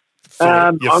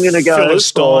 I'm going to go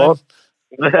Philistine?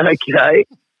 Okay.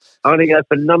 I'm going to go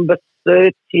for number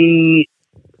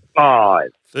 35.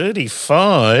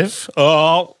 35?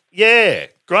 Oh, yeah.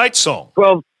 Great song.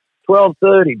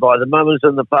 12:30 by the Mamas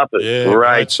and the Papas. Yeah,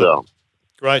 great song.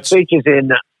 Great song. Features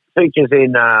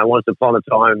in Once Upon a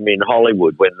Time in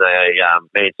Hollywood when the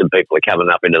Manson people are coming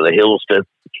up into the hills to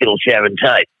kill Sharon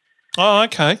Tate. Oh,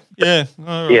 okay. Yeah.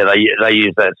 Yeah, they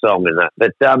use that song in that.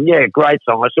 But, yeah, great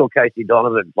song. I saw Casey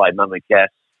Donovan play Mama Cass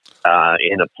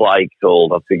in a play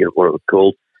called, I forget what it was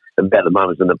called, about the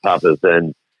Mamas and the Papas,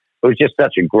 and it was just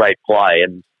such a great play,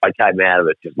 and I came out of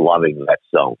it just loving that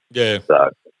song. Yeah. So,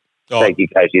 thank you,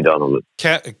 Casey Donovan.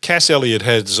 Cass Elliot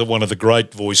has one of the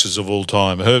great voices of all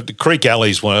time. Her Creek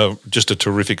Alley's just a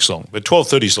terrific song. But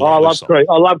 12:30's a lovely song.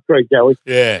 I love Creek Alley.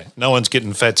 Yeah, no one's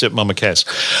getting fat except Mama Cass.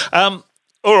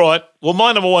 All right. Well,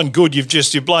 my number one good, you've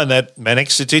blown that,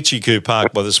 Mannix. It's Itchy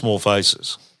Park by the Small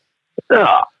Faces.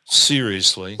 Oh,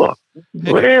 seriously. What?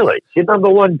 Really? It's your number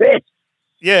one bet?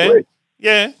 Yeah. Really?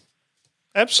 Yeah.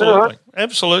 Absolutely. Right.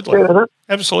 Absolutely. Yeah.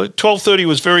 Absolutely. 12:30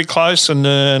 was very close, and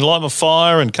Light My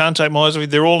Fire and Can't Take My Eyes Off You,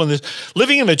 they're all in this.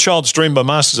 Living in a Child's Dream by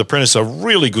Master's Apprentice, a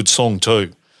really good song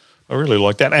too. I really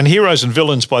like that. And Heroes and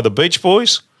Villains by the Beach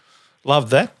Boys.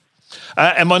 Love that.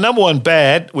 And my number one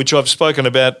bad, which I've spoken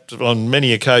about on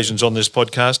many occasions on this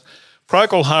podcast,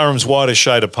 Procol Harum's Whiter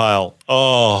Shade of Pale.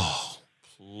 Oh,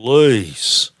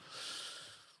 please.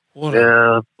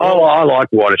 Yeah. I like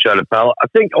Whiter Shade of Pale. I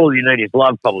think All You Need Is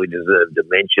Love probably deserved a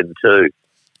mention too.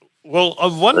 Well, I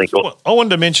wanted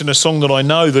to mention a song that I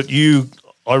know that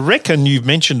I reckon you've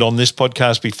mentioned on this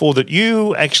podcast before, that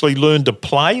you actually learned to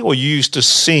play or you used to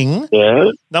sing.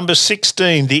 Yeah. Number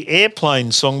 16, the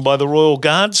Airplane song by the Royal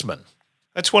Guardsmen.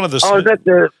 That's one of the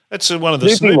that's one of the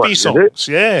Snoopy songs.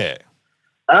 Yeah.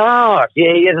 Oh,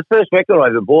 yeah. The first record I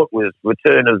ever bought was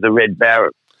Return of the Red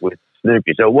Baron with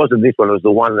Snoopy. So it wasn't this one, it was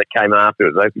the one that came after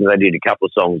it. I think they did a couple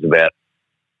of songs about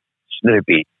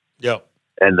Snoopy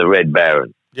and the Red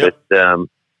Baron. Yep. But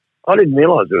I didn't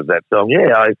realise it was that song.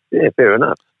 Yeah, fair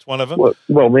enough. It's one of them.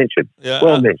 Well mentioned. Yeah.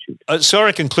 Well mentioned. So I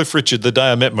reckon Cliff Richard, The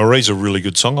Day I Met Marie's a really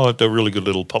good song. A really good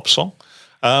little pop song.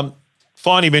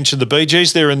 Finally mentioned the Bee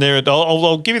Gees. They're in there.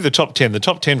 I'll give you the top 10. The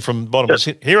top 10 from the bottom is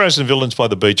Heroes and Villains by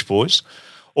the Beach Boys.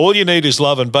 All You Need Is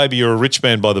Love and Baby You're a Rich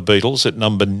Man by the Beatles at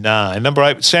number 9. Number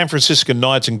 8, San Francisco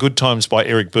Nights and Good Times by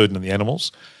Eric Burdon and the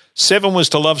Animals. 7 was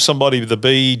To Love Somebody with the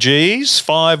Bee Gees.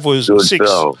 5 was Good 6.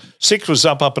 song. 6 was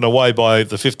Up and Away by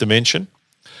the Fifth Dimension.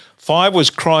 5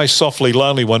 was Cry Softly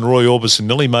Lonely One. Roy Orbison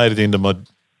nearly made it into my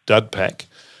dud pack.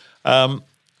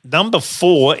 Number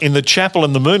 4, In the Chapel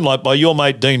in the Moonlight by your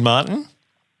mate Dean Martin.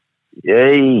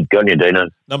 Yay, go on you, Dino.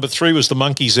 Number 3 was the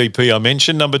Monkees EP I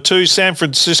mentioned. Number 2, San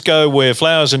Francisco, Wear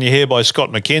Flowers in Your Hair by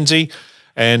Scott McKenzie.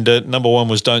 And number 1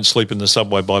 was Don't Sleep in the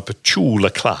Subway by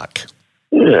Petula Clark.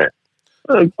 Yeah.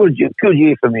 Good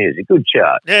year for music. Good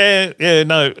chart. Yeah,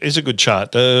 no, it's a good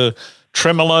chart.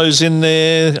 Tremolo's in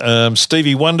there.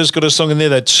 Stevie Wonder's got a song in there.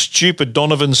 That stupid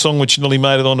Donovan song, which nearly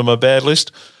made it onto my bad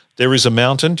list. There Is a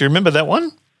Mountain. Do you remember that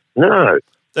one? No.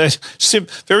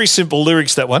 Very simple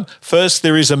lyrics, that one. First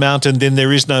there is a mountain, then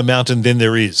there is no mountain, then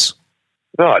there is.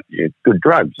 Right, good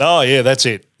drugs. Oh, yeah, that's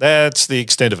it. That's the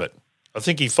extent of it. I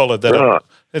think he followed that up.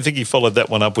 I think he followed that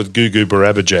one up with Goo Goo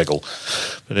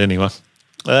Barabajaggle. But anyway.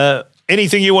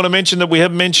 Anything you want to mention that we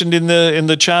haven't mentioned in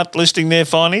the chart listing there,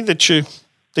 Finey, that you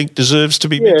think deserves to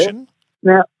be mentioned?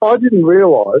 Now, I didn't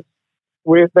realise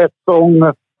where that song,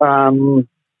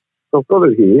 I've got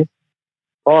it here,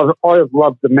 I Have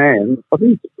Loved a Man. I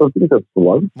think that's the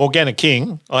one. Morgana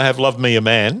King, I Have Loved Me a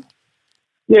Man.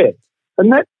 Yeah.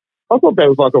 And that, I thought that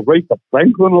was like Aretha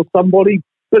Franklin or somebody,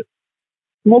 but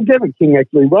Morgana King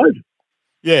actually wrote it.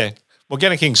 Yeah.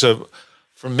 Morgana King's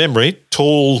from memory,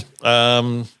 tall,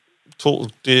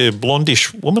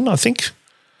 blondish woman, I think.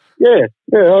 Yeah.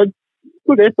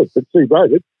 Good effort, but she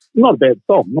wrote it. Not a bad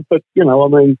song, but, I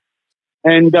mean,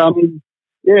 and,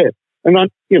 and I,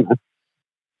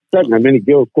 don't know many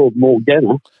girls called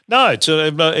Morgana. No,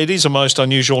 it is a most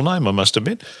unusual name, I must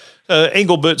admit.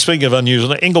 Engelbert, speaking of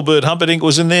unusual, Engelbert Humperdinck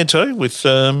was in there too with...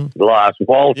 The Last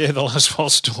Waltz. Yeah, The Last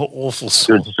Waltz, awful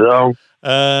song. Good song.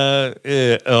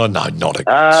 Yeah. Oh, no, not a good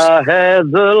I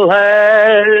had the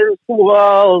last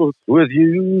waltz with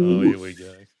you. Oh, here we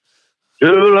go.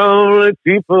 Two lonely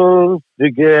people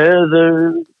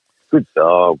together. Good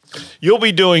song. You'll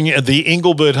be doing the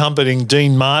Engelbert Humperdinck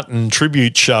Dean Martin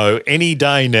tribute show any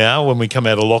day now when we come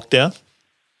out of lockdown.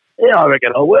 Yeah, I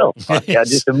reckon I will. I'll do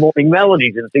some morning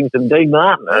melodies and sing some Dean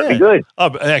Martin. That'd be good. Oh,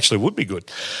 it actually would be good.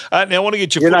 Now, I want to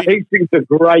get your he sings a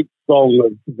great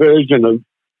version of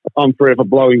I'm Forever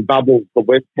Blowing Bubbles, the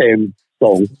West Ham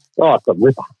song. Oh, it's a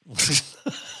ripper.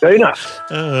 Dina.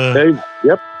 Dina,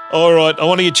 yep. All right, I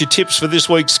want to get your tips for this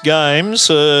week's games.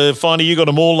 Finey, you got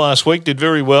them all last week, did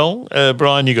very well.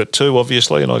 Brian, you got 2,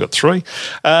 obviously, and I got 3.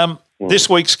 This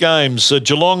week's games,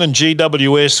 Geelong and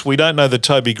GWS. We don't know the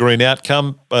Toby Green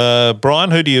outcome.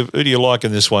 Brian, who do you like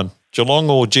in this one? Geelong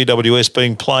or GWS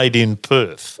being played in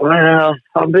Perth? Well,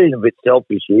 I'm being a bit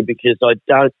selfish here because I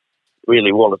don't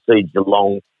really want to see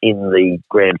Geelong in the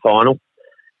grand final.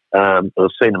 I've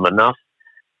seen them enough.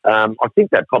 I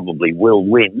think they probably will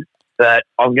win, but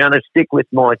I'm going to stick with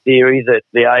my theory that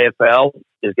the AFL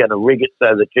is going to rig it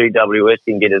so that GWS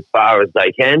can get as far as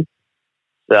they can.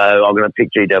 So I'm going to pick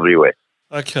GWS.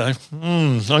 Okay.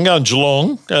 I'm going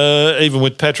Geelong, even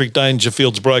with Patrick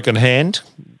Dangerfield's broken hand.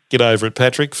 Get over it,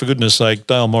 Patrick. For goodness sake,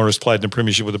 Dale Morris played in the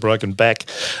premiership with a broken back.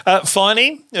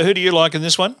 Finey, who do you like in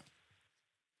this one?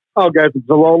 I'll go for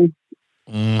Geelong.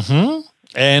 Mm-hmm.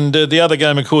 And the other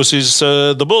game, of course, is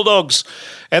the Bulldogs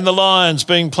and the Lions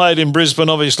being played in Brisbane.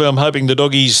 Obviously, I'm hoping the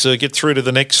Doggies get through to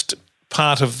the next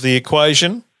part of the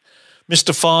equation.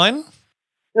 Mr. Fine?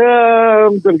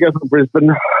 I'm going to go for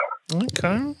Brisbane.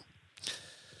 Okay.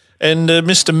 And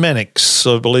Mr. Mannix,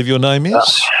 I believe your name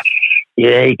is?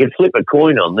 Yeah, you can flip a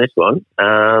coin on this one.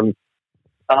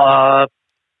 I'd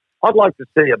like to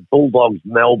see a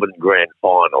Bulldogs-Melbourne grand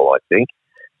final, I think.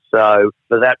 So,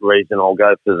 for that reason, I'll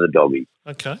go for the Doggies.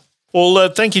 Okay. Well,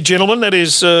 thank you, gentlemen. That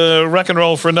is Ruck and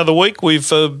Roll for another week. We've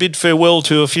bid farewell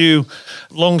to a few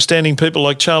long-standing people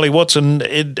like Charlie Watson,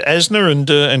 Ed Asner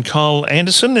and Kyle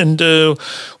Anderson, and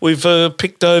we've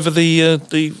picked over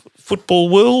the football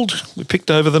world. We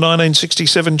picked over the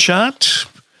 1967 chart.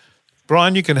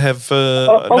 Brian, you can have...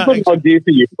 I've got an idea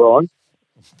for you, Brian.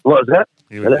 What was that?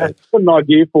 I've got an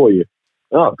idea for you.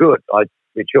 Oh, good. I'm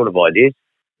short of ideas.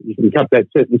 You can cut that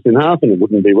sentence in half and it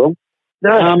wouldn't be wrong.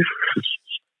 No.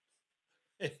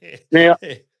 Now,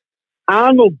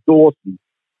 Arnold Dawson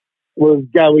was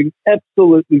going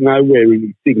absolutely nowhere in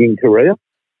his singing career.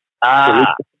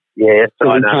 Yes,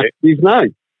 I know. His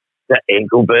name. The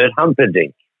Engelbert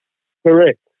Humperdinck.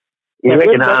 Correct. You now,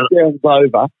 reckon when that sounds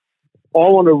over, I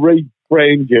want to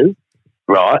rebrand you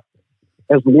right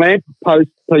as Lamppost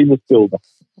Penis Builder.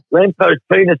 Lamppost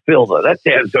Penis Builder. That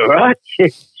sounds all right.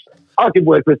 I could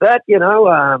work with that, you know.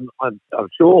 I'm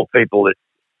sure people that,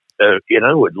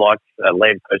 would like a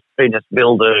Lamppost Penis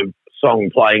Builder song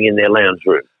playing in their lounge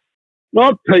room.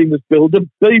 Not Penis Builder,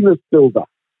 Venus Builder.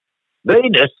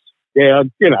 Venus? Yeah,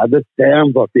 that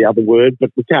sounds like the other word,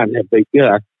 but we can't have the,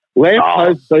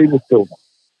 Lamppost Venus Builder.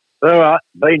 All right,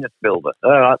 Venus Builder.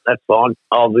 All right, that's fine.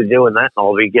 I'll be doing that.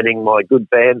 I'll be getting my good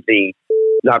Bandsy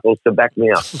knuckles to back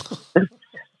me up.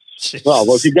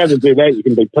 Well, if you're going to do that, you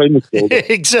can be Penis Builder.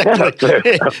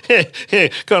 Exactly. Yeah.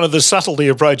 Kind of the subtlety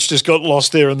approach just got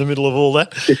lost there in the middle of all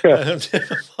that.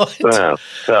 Wow,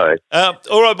 sorry.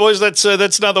 All right, boys, that's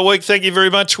another week. Thank you very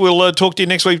much. We'll talk to you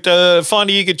next week.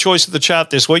 Finally, you get choice of the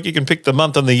chart this week. You can pick the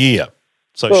month and the year.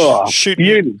 So shoot.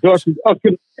 Beauty.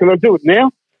 Can I do it now?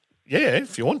 Yeah,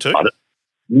 if you want to.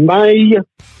 May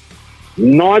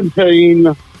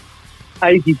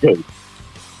 1982.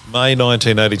 May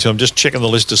 1982. I'm just checking the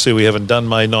list to see we haven't done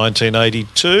May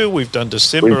 1982. We've done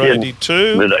December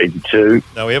 82. 82.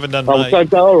 No, we haven't done May. So we've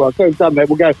done that.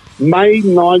 We'll go May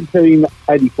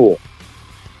 1984.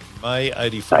 May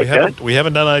 84. Okay. We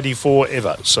haven't done 84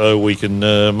 ever, so we can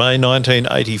May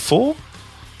 1984.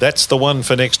 That's the one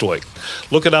for next week.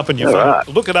 Look it up in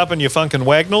your Funk and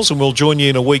Wagnalls, and we'll join you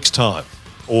in a week's time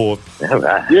or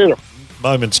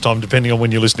moments' time, depending on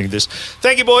when you're listening to this.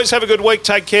 Thank you, boys. Have a good week.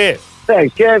 Take care.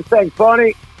 Thanks, Kev. Thanks,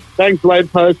 Bonnie. Thanks,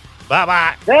 Lamppost.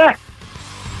 Bye-bye. Yeah.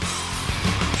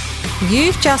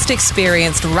 You've just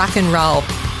experienced Ruck and Roll.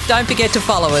 Don't forget to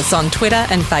follow us on Twitter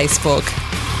and Facebook.